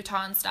went through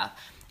Utah and stuff,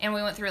 and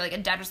we went through like a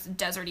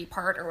deserty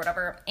part or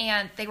whatever,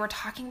 and they were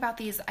talking about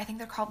these, I think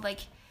they're called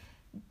like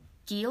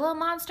Gila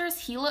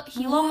monsters, Gila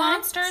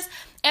monsters,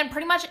 and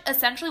pretty much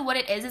essentially what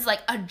it is like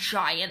a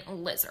giant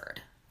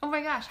lizard. Oh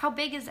my gosh, how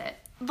big is it?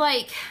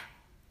 Like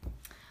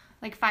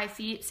 5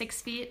 feet,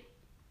 6 feet?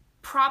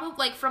 Probably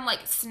like from like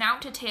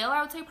snout to tail,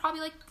 I would say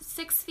probably like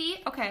 6 feet.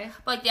 Okay.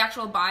 But like the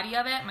actual body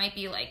of it might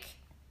be like,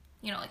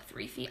 like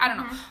 3 feet. I don't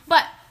know.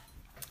 But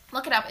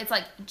look it up. It's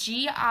like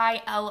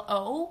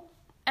Gilo,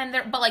 and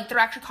they're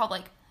actually called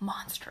like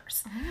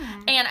monsters.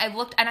 And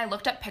I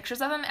looked up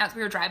pictures of them as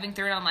we were driving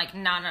through, and I'm like,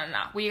 no,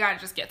 we gotta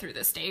just get through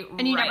this state.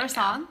 And you never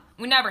saw them?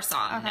 We never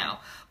saw them, no.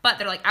 But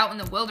they're like out in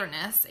the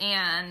wilderness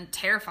and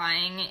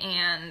terrifying,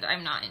 and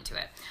I'm not into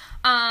it.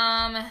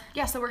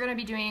 Yeah, so we're gonna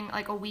be doing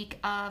like a week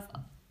of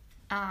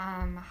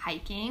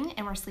hiking,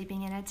 and we're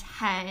sleeping in a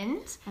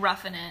tent.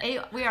 Roughing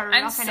it. We are.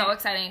 I'm so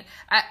excited.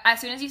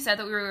 As soon as you said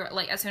that we were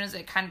like, as soon as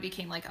it kind of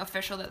became like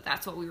official that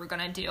that's what we were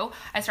gonna do,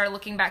 I started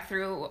looking back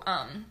through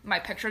my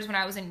pictures when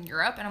I was in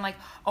Europe, and I'm like,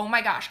 oh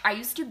my gosh, I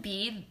used to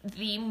be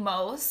the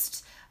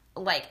most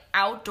like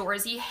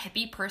outdoorsy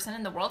hippie person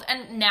in the world,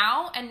 and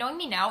knowing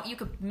me now, you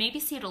could maybe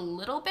see it a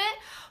little bit,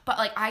 but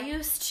like I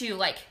used to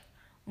like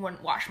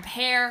wouldn't wash my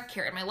hair,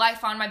 carried my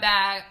life on my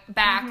back,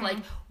 like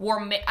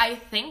I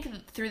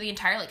think through the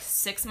entire like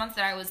 6 months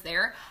that I was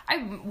there,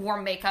 I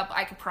wore makeup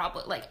I could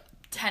probably like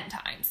 10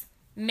 times,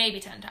 maybe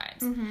 10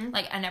 times.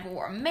 Like I never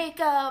wore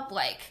makeup,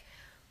 like,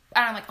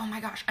 and I'm like, oh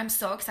my gosh, I'm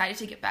so excited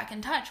to get back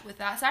in touch with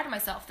that side of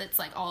myself that's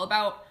like all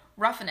about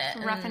roughing it,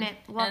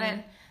 love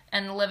it.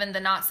 And living the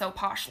not so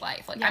posh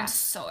life. Like I'm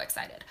so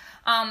excited.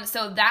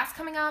 So that's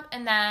coming up,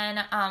 and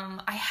then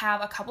I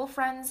have a couple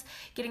friends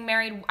getting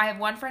married. I have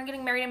one friend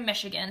getting married in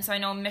Michigan, so I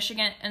know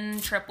Michigan and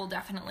trip will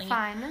definitely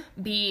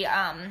be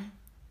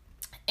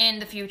in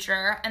the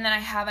future. And then I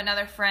have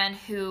another friend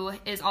who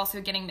is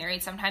also getting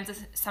married sometime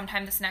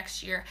this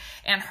next year,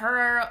 and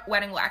her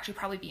wedding will actually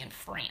probably be in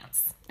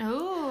France.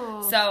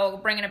 Ooh. So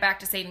bringing it back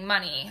to saving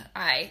money,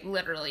 I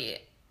literally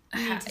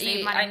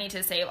I need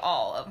to save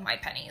all of my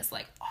pennies,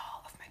 like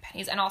all of my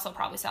pennies, and also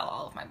probably sell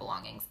all of my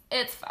belongings.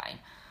 It's fine.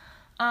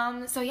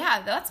 So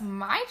yeah, that's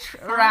my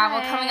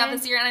travel coming up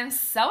this year, and I'm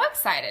so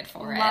excited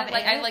for it. Like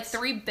I have like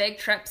 3 big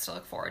trips to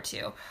look forward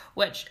to,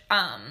 which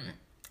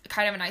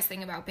kind of a nice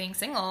thing about being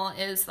single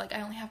is like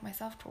I only have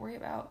myself to worry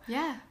about.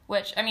 Yeah.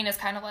 Which I mean is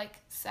kind of like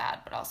sad,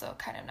 but also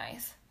kind of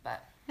nice.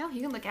 But No,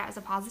 you can look at it as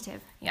a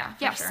positive. Yeah,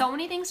 for yeah. sure. So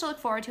many things to look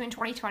forward to in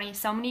 2020.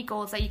 So many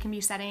goals that you can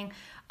be setting.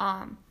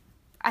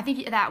 I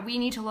think that we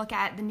need to look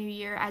at the new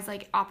year as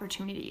like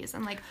opportunities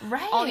and like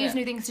all these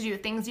new things to do,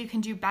 things you can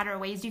do better,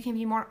 ways you can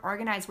be more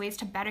organized, ways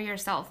to better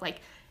yourself.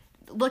 Like,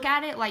 look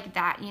at it like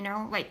that, you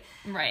know? Like,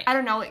 I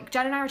don't know. Like,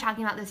 Jen and I were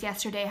talking about this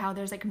yesterday, how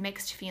there's like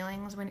mixed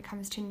feelings when it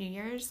comes to New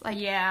Year's. Like,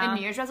 and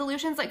New Year's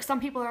resolutions. Like, some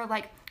people are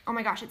like, oh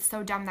my gosh, it's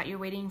so dumb that you're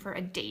waiting for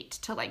a date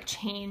to like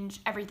change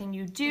everything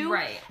you do.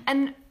 Right.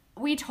 And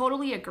we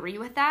totally agree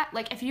with that.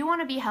 Like, if you want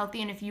to be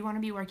healthy and if you want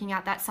to be working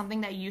out, that's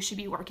something that you should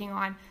be working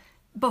on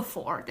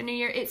before the new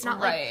year. It's not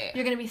like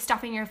you're going to be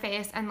stuffing your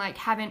face and like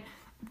haven't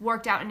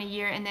worked out in a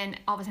year and then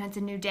all of a sudden it's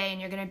a new day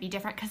and you're going to be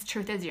different, because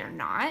truth is you're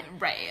not.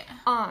 Right.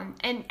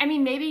 And I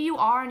mean, maybe you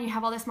are and you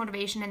have all this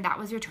motivation and that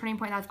was your turning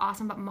point. That's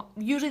awesome. But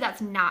usually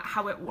that's not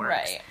how it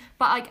works. Right.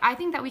 But like, I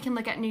think that we can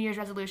look at New Year's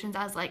resolutions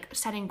as like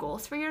setting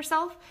goals for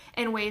yourself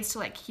and ways to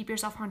like keep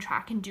yourself on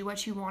track and do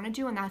what you want to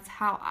do. And that's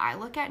how I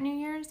look at New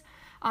Year's.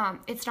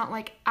 It's not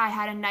like I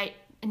had a night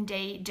and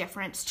day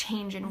difference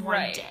change in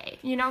one day,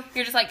 you know?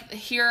 You're just like,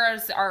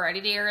 here's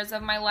already the areas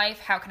of my life,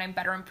 how can I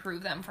better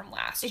improve them from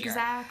last year?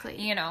 Exactly.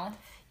 You know?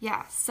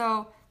 Yeah,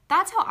 so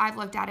that's how I've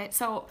looked at it.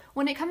 So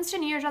when it comes to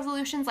New Year's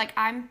resolutions, like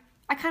I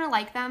kind of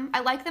like them.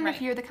 I like them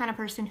if you're the kind of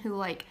person who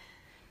like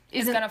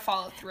isn't gonna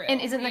follow through and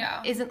isn't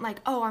like,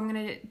 oh,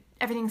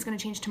 everything's gonna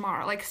change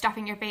tomorrow, like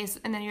stuffing your face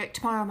and then you're like,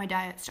 tomorrow my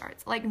diet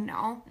starts. Like,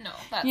 no,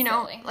 that's you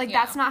know, silly. like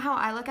that's not how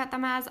I look at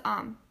them as.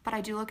 But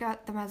I do look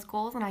at them as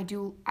goals, and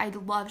I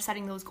love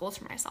setting those goals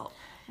for myself,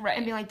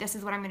 and be like, this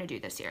is what I'm gonna do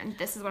this year, and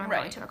this is what I'm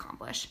going to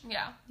accomplish.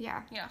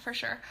 Yeah, for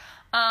sure.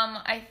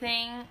 I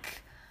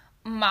think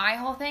my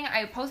whole thing,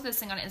 I posted this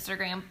thing on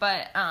Instagram,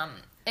 but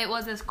it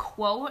was this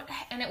quote,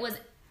 and it was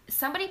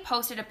somebody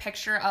posted a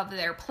picture of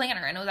their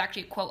planner, and it was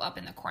actually a quote up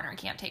in the corner. I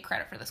can't take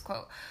credit for this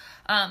quote.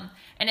 And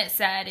it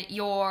said,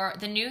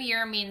 the new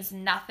year means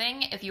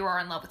nothing if you are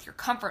in love with your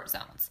comfort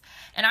zones.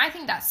 And I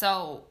think that's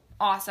so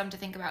awesome to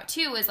think about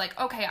too, is like,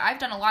 okay, I've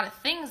done a lot of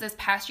things this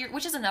past year,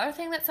 which is another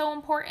thing that's so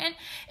important,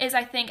 is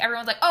I think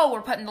everyone's like, oh,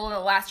 we're putting the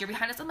last year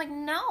behind us. I'm like,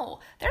 no,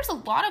 there's a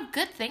lot of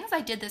good things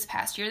I did this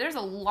past year. There's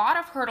a lot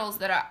of hurdles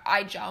that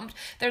I jumped.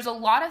 There's a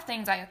lot of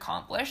things I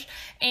accomplished.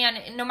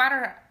 And no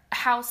matter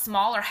how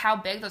small or how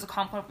big those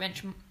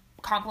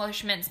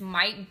accomplishments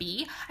might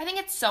be, I think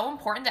it's so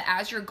important that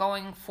as you're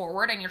going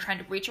forward and you're trying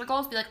to reach your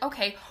goals, be like,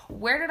 okay,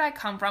 where did I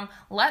come from?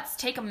 Let's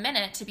take a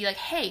minute to be like,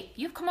 hey,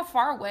 you've come a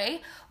far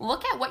way.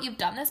 Look at what you've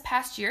done this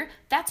past year.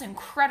 That's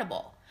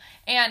incredible.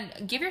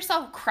 And give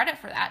yourself credit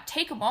for that.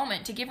 Take a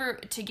moment to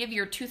give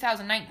your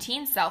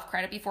 2019 self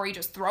credit before you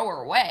just throw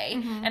her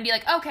away and be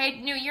like, okay,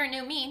 new year,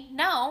 new me.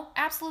 No,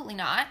 absolutely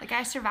not. Like,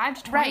 I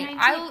survived 2019.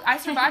 Right. I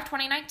survived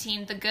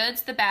 2019. The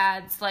goods, the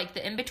bads, like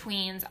the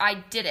in-betweens. I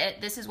did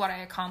it. This is what I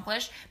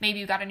accomplished. Maybe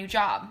you got a new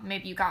job.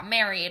 Maybe you got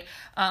married.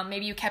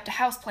 Maybe you kept a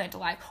houseplant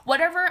alive.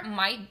 Whatever it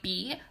might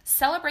be,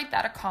 celebrate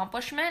that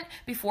accomplishment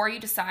before you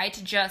decide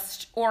to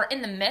or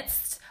in the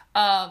midst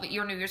of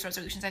your New Year's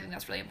resolutions. I think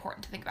that's really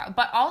important to think about.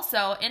 But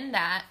also in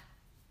that,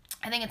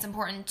 I think it's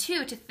important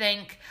too to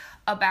think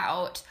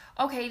about,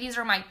 okay, these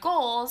are my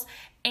goals.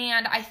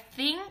 And I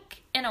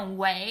think in a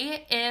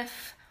way,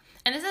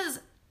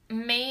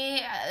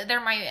 there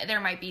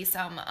might be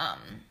some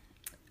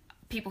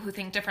people who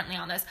think differently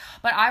on this,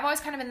 but I've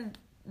always kind of been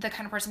the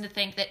kind of person to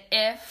think that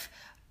if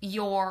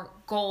your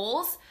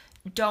goals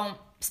don't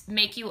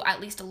make you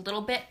at least a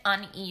little bit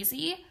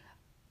uneasy,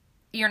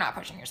 you're not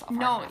pushing yourself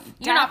hard enough.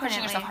 You're not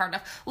pushing yourself hard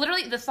enough.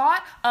 Literally, the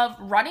thought of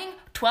running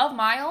 12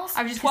 miles,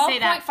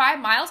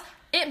 12.5 miles,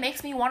 it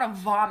makes me want to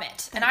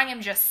vomit. And I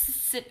am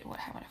just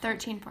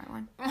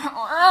 13.1.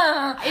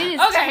 It is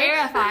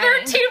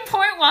terrifying.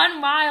 13.1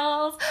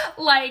 miles.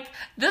 Like,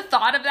 the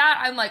thought of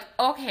that, I'm like,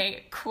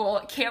 okay, cool.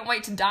 Can't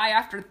wait to die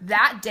after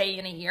that day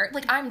in a year.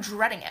 Like, I'm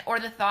dreading it. Or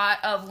the thought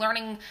of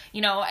learning,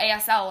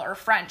 ASL or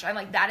French. I'm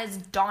like, that is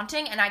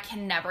daunting, and I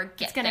can never get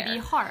there. It's going to be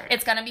hard.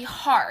 It's going to be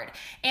hard.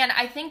 And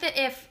I think that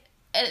if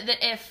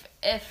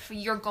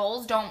your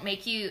goals aren't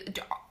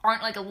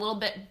like a little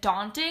bit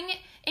daunting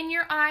in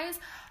your eyes,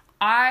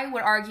 I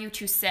would argue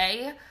to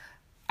say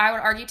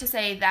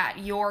that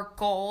your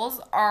goals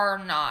are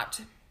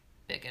not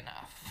big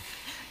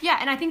enough. Yeah,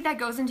 and I think that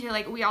goes into,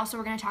 like, we also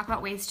were going to talk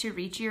about ways to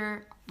reach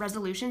your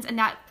resolutions, and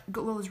that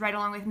goes right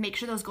along with make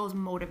sure those goals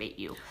motivate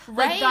you.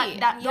 Right.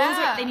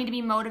 Like they need to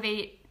be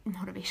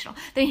motivational.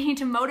 They need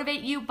to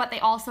motivate you, but they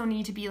also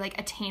need to be like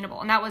attainable.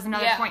 And that was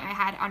another point I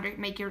had under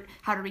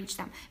how to reach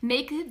them.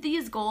 Make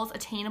these goals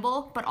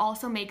attainable, but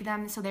also make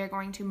them so they're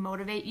going to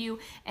motivate you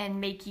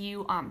and make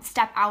you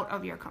step out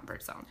of your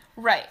comfort zone.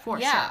 Right. For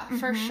sure.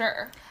 For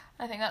sure.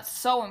 I think that's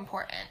so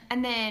important.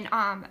 And then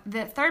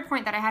the third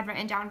point that I had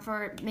written down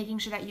for making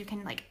sure that you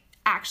can like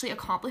actually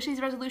accomplish these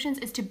resolutions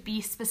is to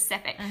be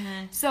specific.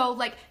 So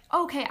like,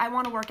 okay, I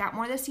want to work out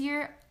more this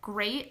year.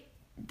 Great.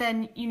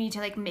 Then you need to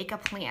like make a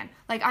plan.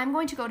 Like, I'm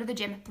going to go to the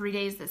gym 3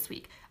 days this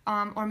week.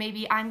 or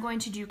maybe I'm going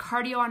to do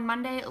cardio on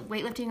Monday,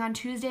 weightlifting on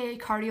Tuesday,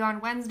 cardio on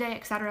Wednesday,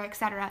 etc.,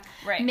 etc.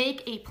 Right.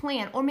 Make a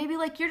plan. Or maybe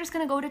like you're just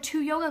going to go to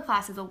 2 yoga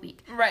classes a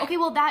week. Right. Okay,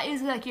 well that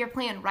is like your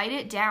plan. Write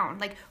it down.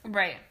 Like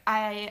Right.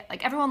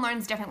 Everyone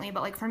learns differently,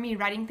 but like for me,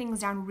 writing things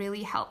down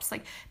really helps.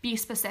 Like be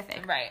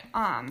specific. Right.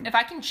 If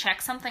I can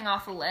check something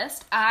off a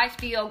list, I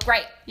feel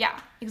great. Yeah,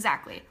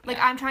 exactly. Like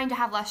I'm trying to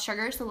have less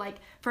sugar, so like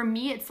for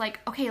me it's like,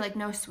 okay, like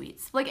no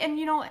sweets. Like, and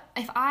you know,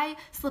 if I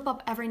slip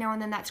up every now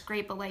and then, that's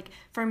great, but like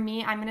for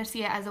me, I'm gonna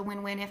see it as a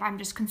win-win if I'm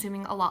just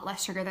consuming a lot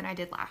less sugar than I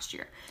did last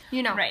year.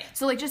 You know? Right.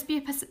 So like just be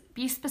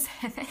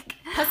specific.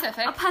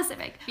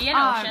 Pacific. Be an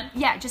ocean.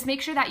 Yeah, just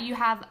make sure that you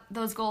have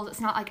those goals.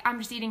 It's not like I'm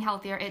just eating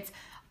healthier. It's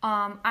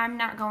I'm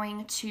not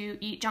going to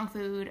eat junk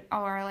food,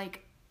 or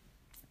like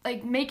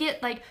make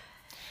it like,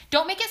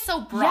 don't make it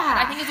so broad.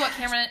 Yeah, I think is what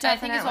Cameron. I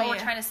think is what we're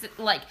trying to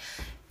like.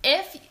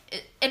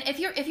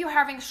 If you're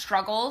having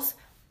struggles,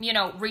 you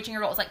know, reaching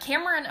your goals, like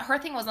Cameron, her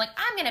thing was like,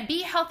 I'm gonna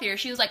be healthier.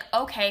 She was like,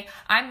 okay,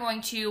 I'm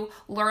going to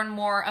learn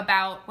more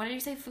about, what did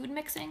you say, food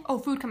mixing? Oh,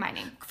 food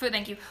combining.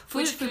 Thank you.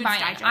 Food Foods combining.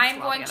 digest I'm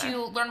well going together.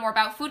 to learn more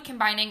about food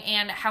combining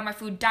and how my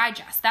food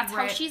digests. That's how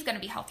Right. she's going to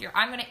be healthier.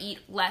 I'm going to eat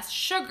less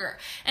sugar,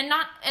 and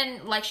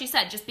like she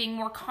said, just being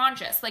more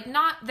conscious. Like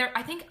not there.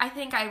 I think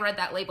I read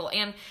that label,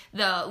 and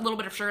the little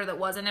bit of sugar that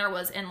was in there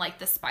was in like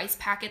the spice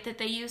packet that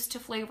they used to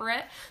flavor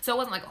it. So it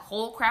wasn't like a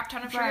whole crap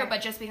ton of sugar, Right. but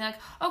just being like,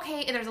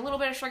 okay, there's a little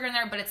bit of sugar in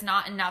there, but it's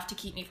not enough to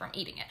keep me from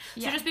eating it.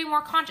 So Yeah. just be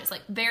more conscious.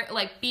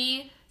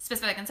 Be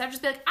specific instead of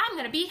just be like, I'm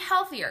going to be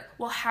healthier.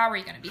 Well, how are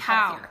you going to be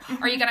How? healthier?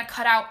 Are you going to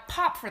cut out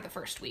pop for the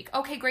first week?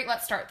 Okay, great.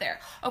 Let's start there.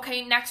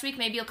 Okay, next week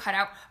maybe you'll cut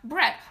out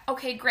bread.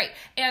 Okay, great.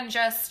 And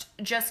just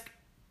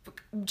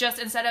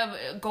instead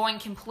of going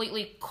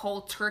completely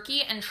cold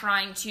turkey and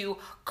trying to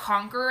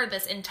conquer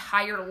this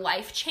entire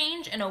life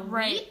change in a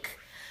week,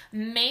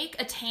 make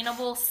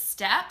attainable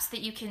steps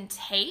that you can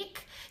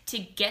take to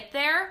get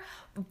there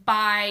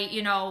by,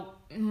 you know,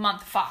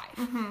 month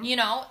 5. You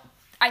know,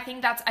 I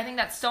think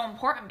that's so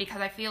important,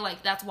 because I feel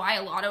like that's why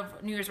a lot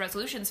of New Year's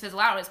resolutions fizzle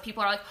out, is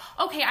people are like,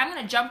 okay, I'm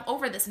going to jump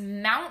over this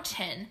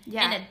mountain in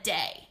a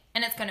day,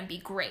 and it's going to be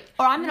great.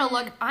 Or I'm gonna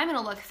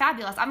look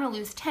fabulous. I'm gonna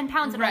lose 10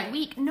 pounds in a Right.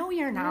 week. No,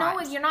 you're not.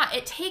 No, you're not.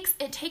 It takes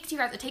you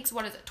guys. It takes,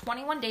 what is it,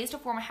 21 days to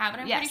form a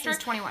habit? I'm Yes, pretty sure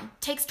it's 21.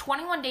 It takes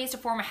 21 days to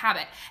form a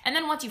habit, and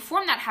then once you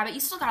form that habit, you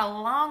still got a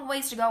long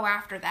ways to go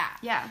after that.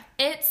 Yeah.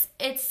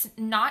 It's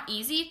not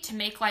easy to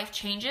make life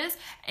changes,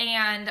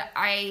 and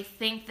I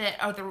think that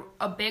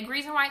a big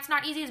reason why it's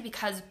not easy is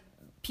because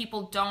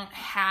people don't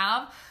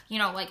have, you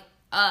know, like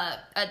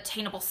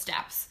attainable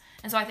steps.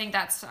 And so I think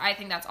that's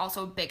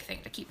also a big thing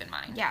to keep in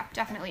mind. Yeah,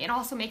 definitely. And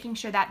also making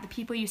sure that the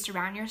people you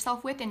surround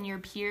yourself with and your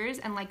peers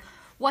and like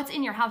what's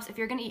in your house, if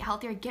you're going to eat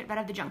healthier, get rid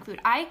of the junk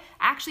food. I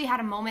actually had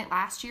a moment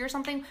last year or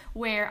something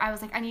where I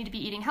was like, I need to be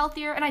eating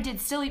healthier, and I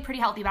did still eat pretty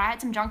healthy, but I had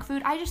some junk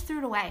food. I just threw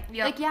it away.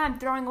 Yep. Like, yeah, I'm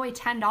throwing away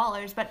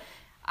 $10, but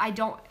it's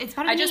better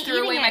than I just me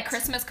threw away eating my it.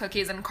 Christmas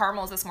cookies and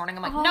caramels this morning.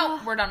 I'm like,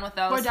 nope, we're done with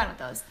those. We're done with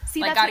those. See,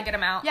 Like, that's gotta what- get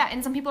them out. Yeah,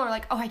 and some people are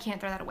like, oh, I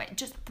can't throw that away.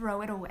 Just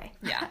throw it away.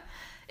 Yeah.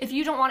 If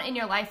you don't want it in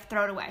your life,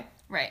 throw it away.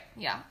 Right.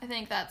 Yeah. I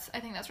think that's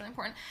really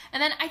important.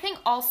 And then I think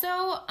also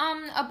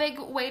a big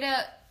way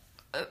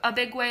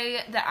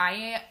that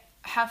I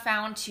have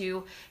found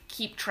to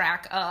keep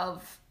track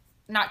of,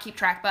 not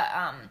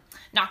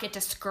get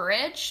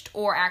discouraged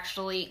or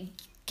actually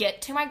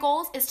get to my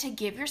goals, is to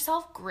give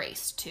yourself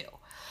grace too.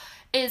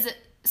 Is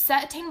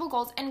set attainable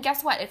goals, and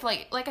guess what? If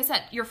like I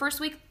said, your first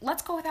week,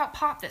 let's go without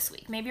pop this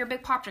week. Maybe you're a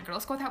big pop drinker.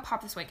 Let's go without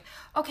pop this week.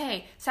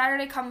 Okay,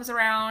 Saturday comes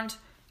around,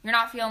 you're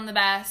not feeling the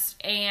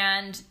best,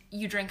 and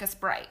you drink a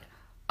Sprite.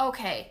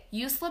 Okay,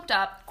 you slipped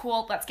up.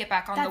 Cool, let's get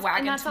back on the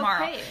wagon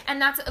tomorrow. Okay.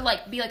 And that's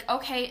like, be like,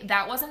 okay,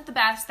 that wasn't the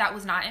best. That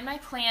was not in my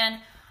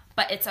plan,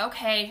 but it's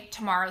okay.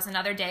 Tomorrow's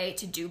another day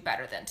to do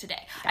better than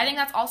today. I think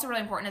that's also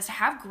really important, is to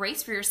have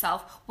grace for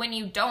yourself when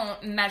you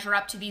don't measure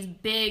up to these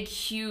big,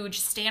 huge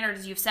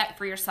standards you've set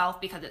for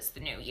yourself because it's the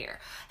new year.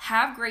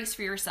 Have grace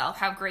for yourself.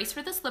 Have grace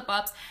for the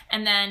slip-ups,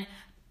 and then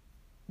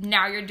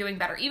now you're doing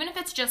better. Even if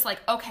it's just like,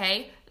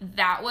 okay,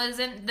 that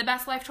wasn't the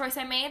best life choice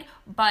I made,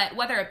 but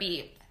whether it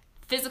be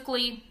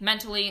physically,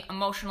 mentally,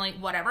 emotionally,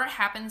 whatever it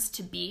happens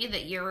to be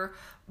that you're,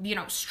 you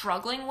know,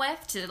 struggling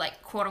with to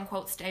like quote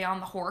unquote stay on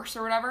the horse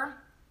or whatever,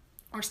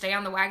 or stay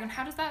on the wagon.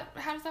 How does that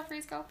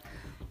phrase go?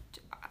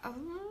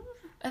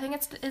 I think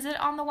is it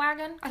on the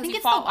wagon? I think you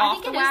it's fall the- I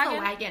off think the it is the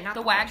wagon. wagon, not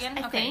the the wagon.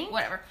 horse, I Okay, think.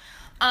 whatever.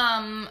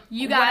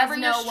 You guys whatever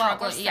know you're what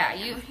we're struggling. Yeah,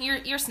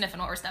 saying. you're sniffing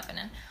what we're stepping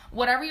in.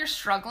 Whatever you're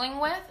struggling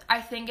with,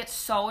 I think it's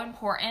so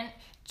important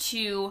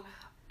to.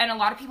 And a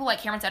lot of people, like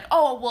Cameron said,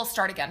 oh, we'll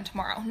start again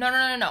tomorrow.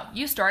 No.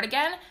 You start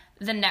again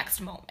the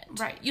next moment.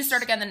 Right. You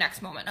start again the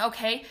next moment.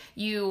 Okay,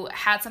 you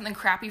had something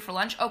crappy for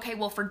lunch. Okay,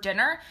 well, for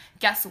dinner,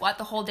 guess what?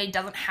 The whole day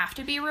doesn't have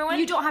to be ruined.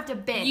 You don't have to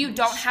binge. You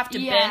don't have to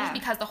binge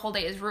because the whole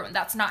day is ruined.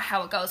 That's not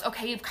how it goes.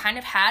 Okay, you've kind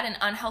of had an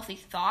unhealthy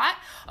thought.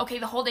 Okay,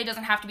 the whole day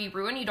doesn't have to be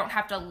ruined. You don't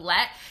have to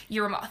let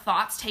your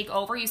thoughts take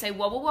over. You say,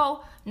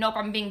 whoa. Nope,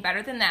 I'm being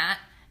better than that.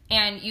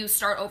 And you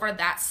start over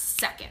that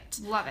second.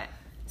 Love it.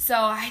 So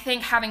I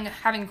think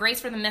having grace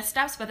for the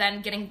missteps, but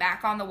then getting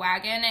back on the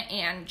wagon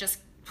and just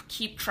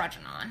keep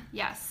trudging on.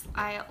 Yes,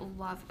 I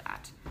love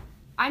that.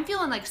 I'm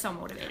feeling like so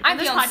motivated. I'm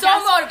feeling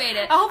so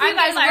motivated. I hope you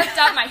guys getting worked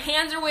up. My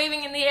hands are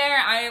waving in the air.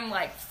 I am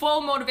like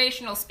full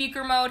motivational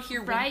speaker mode. Here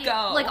we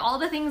go. Like all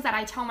the things that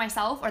I tell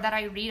myself or that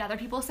I read other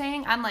people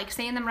saying, I'm like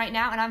saying them right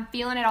now, and I'm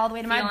feeling it all the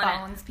way to my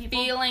bones.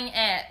 People, feeling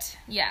it.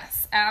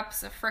 Yes,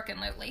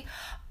 abso-frickin-lutely.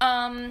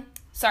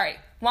 Sorry.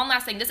 One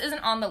last thing. This isn't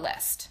on the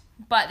list,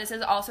 but this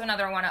is also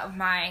another one of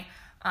my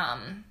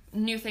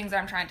new things that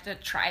I'm trying to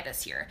try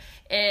this year.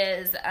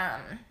 Is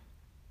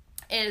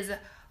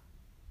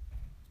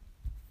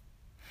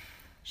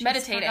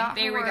meditating.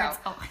 There we go.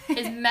 Oh.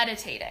 Is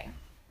meditating.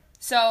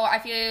 So I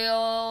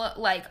feel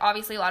like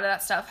obviously a lot of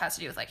that stuff has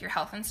to do with like your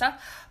health and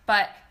stuff,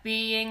 but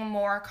being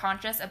more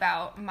conscious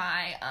about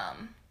my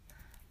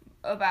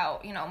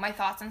my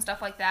thoughts and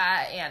stuff like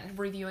that, and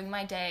reviewing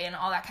my day and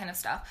all that kind of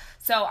stuff.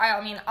 So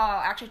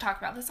I'll actually talk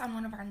about this on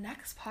one of our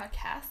next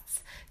podcasts.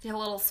 Get a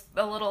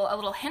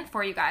little hint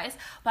for you guys,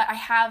 but I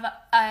have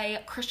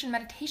a Christian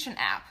meditation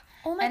app.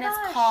 Oh my gosh,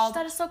 it's called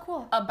that is so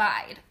cool.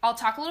 Abide. I'll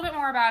talk a little bit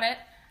more about it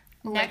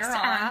Next later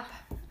app.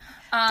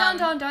 on. Dun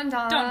dun dun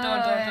dun. Dun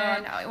dun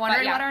dun dun.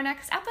 Wondering what our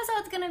next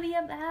episode's gonna be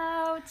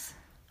about.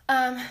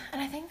 And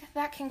I think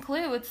that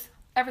concludes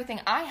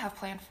everything I have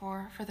planned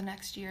for the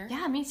next year.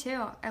 Yeah, me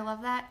too. I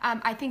love that.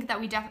 I think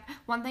that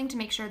one thing to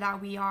make sure that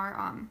we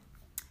are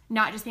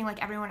not just being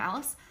like everyone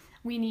else,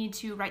 we need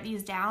to write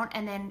these down,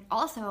 and then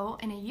also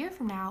in a year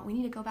from now, we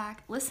need to go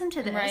back, listen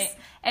to this,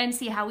 and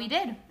see how we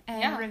did,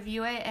 and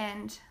review it,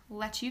 and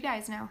let you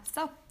guys know.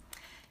 So,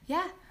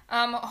 yeah.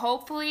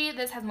 Hopefully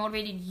this has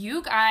motivated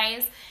you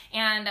guys,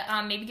 and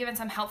maybe given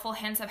some helpful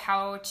hints of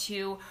how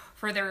to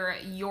further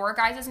your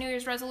guys' New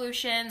Year's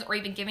resolutions, or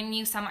even giving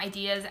you some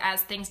ideas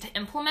as things to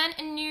implement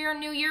in your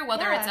new year,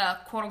 whether it's a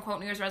quote-unquote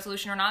New Year's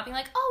resolution or not, being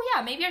like, oh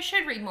yeah, maybe I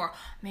should read more.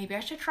 Maybe I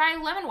should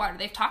try lemon water.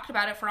 They've talked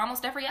about it for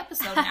almost every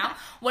episode now.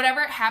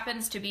 Whatever it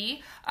happens to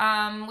be,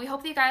 we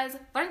hope that you guys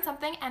learned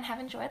something and have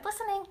enjoyed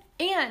listening.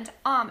 And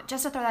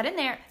just to throw that in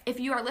there, if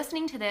you are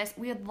listening to this,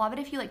 we would love it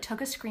if you like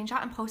took a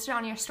screenshot and posted it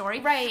on your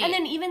story. Right. And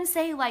then even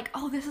say like,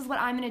 oh, this is what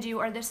I'm going to do,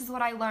 or this is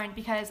what I learned,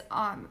 because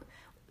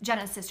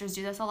Jenna's sisters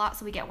do this a lot,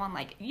 so we get one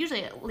like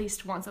usually at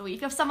least once a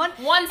week of someone.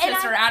 One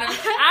sister out of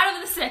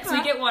the 6,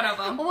 we get one of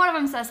them. One of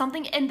them says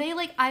something, and they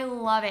like, I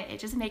love it.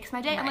 It just makes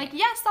my day. Right. I'm like,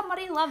 yes,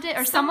 somebody loved it,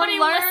 or somebody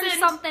learned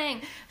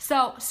something.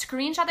 So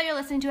screenshot that you're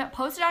listening to it,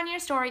 post it on your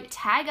story,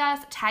 tag us,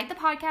 tag the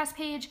podcast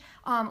page.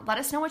 Let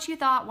us know what you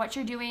thought, what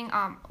you're doing.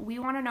 We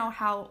want to know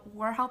how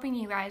we're helping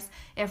you guys,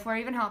 if we're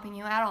even helping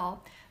you at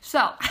all.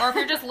 So, or if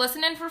you're just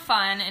listening for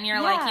fun and you're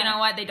like, you know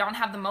what, they don't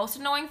have the most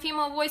annoying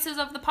female voices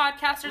of the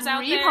podcasters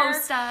out there.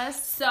 Repost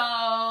us. So,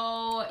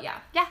 yeah.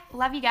 Yeah,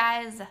 love you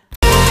guys.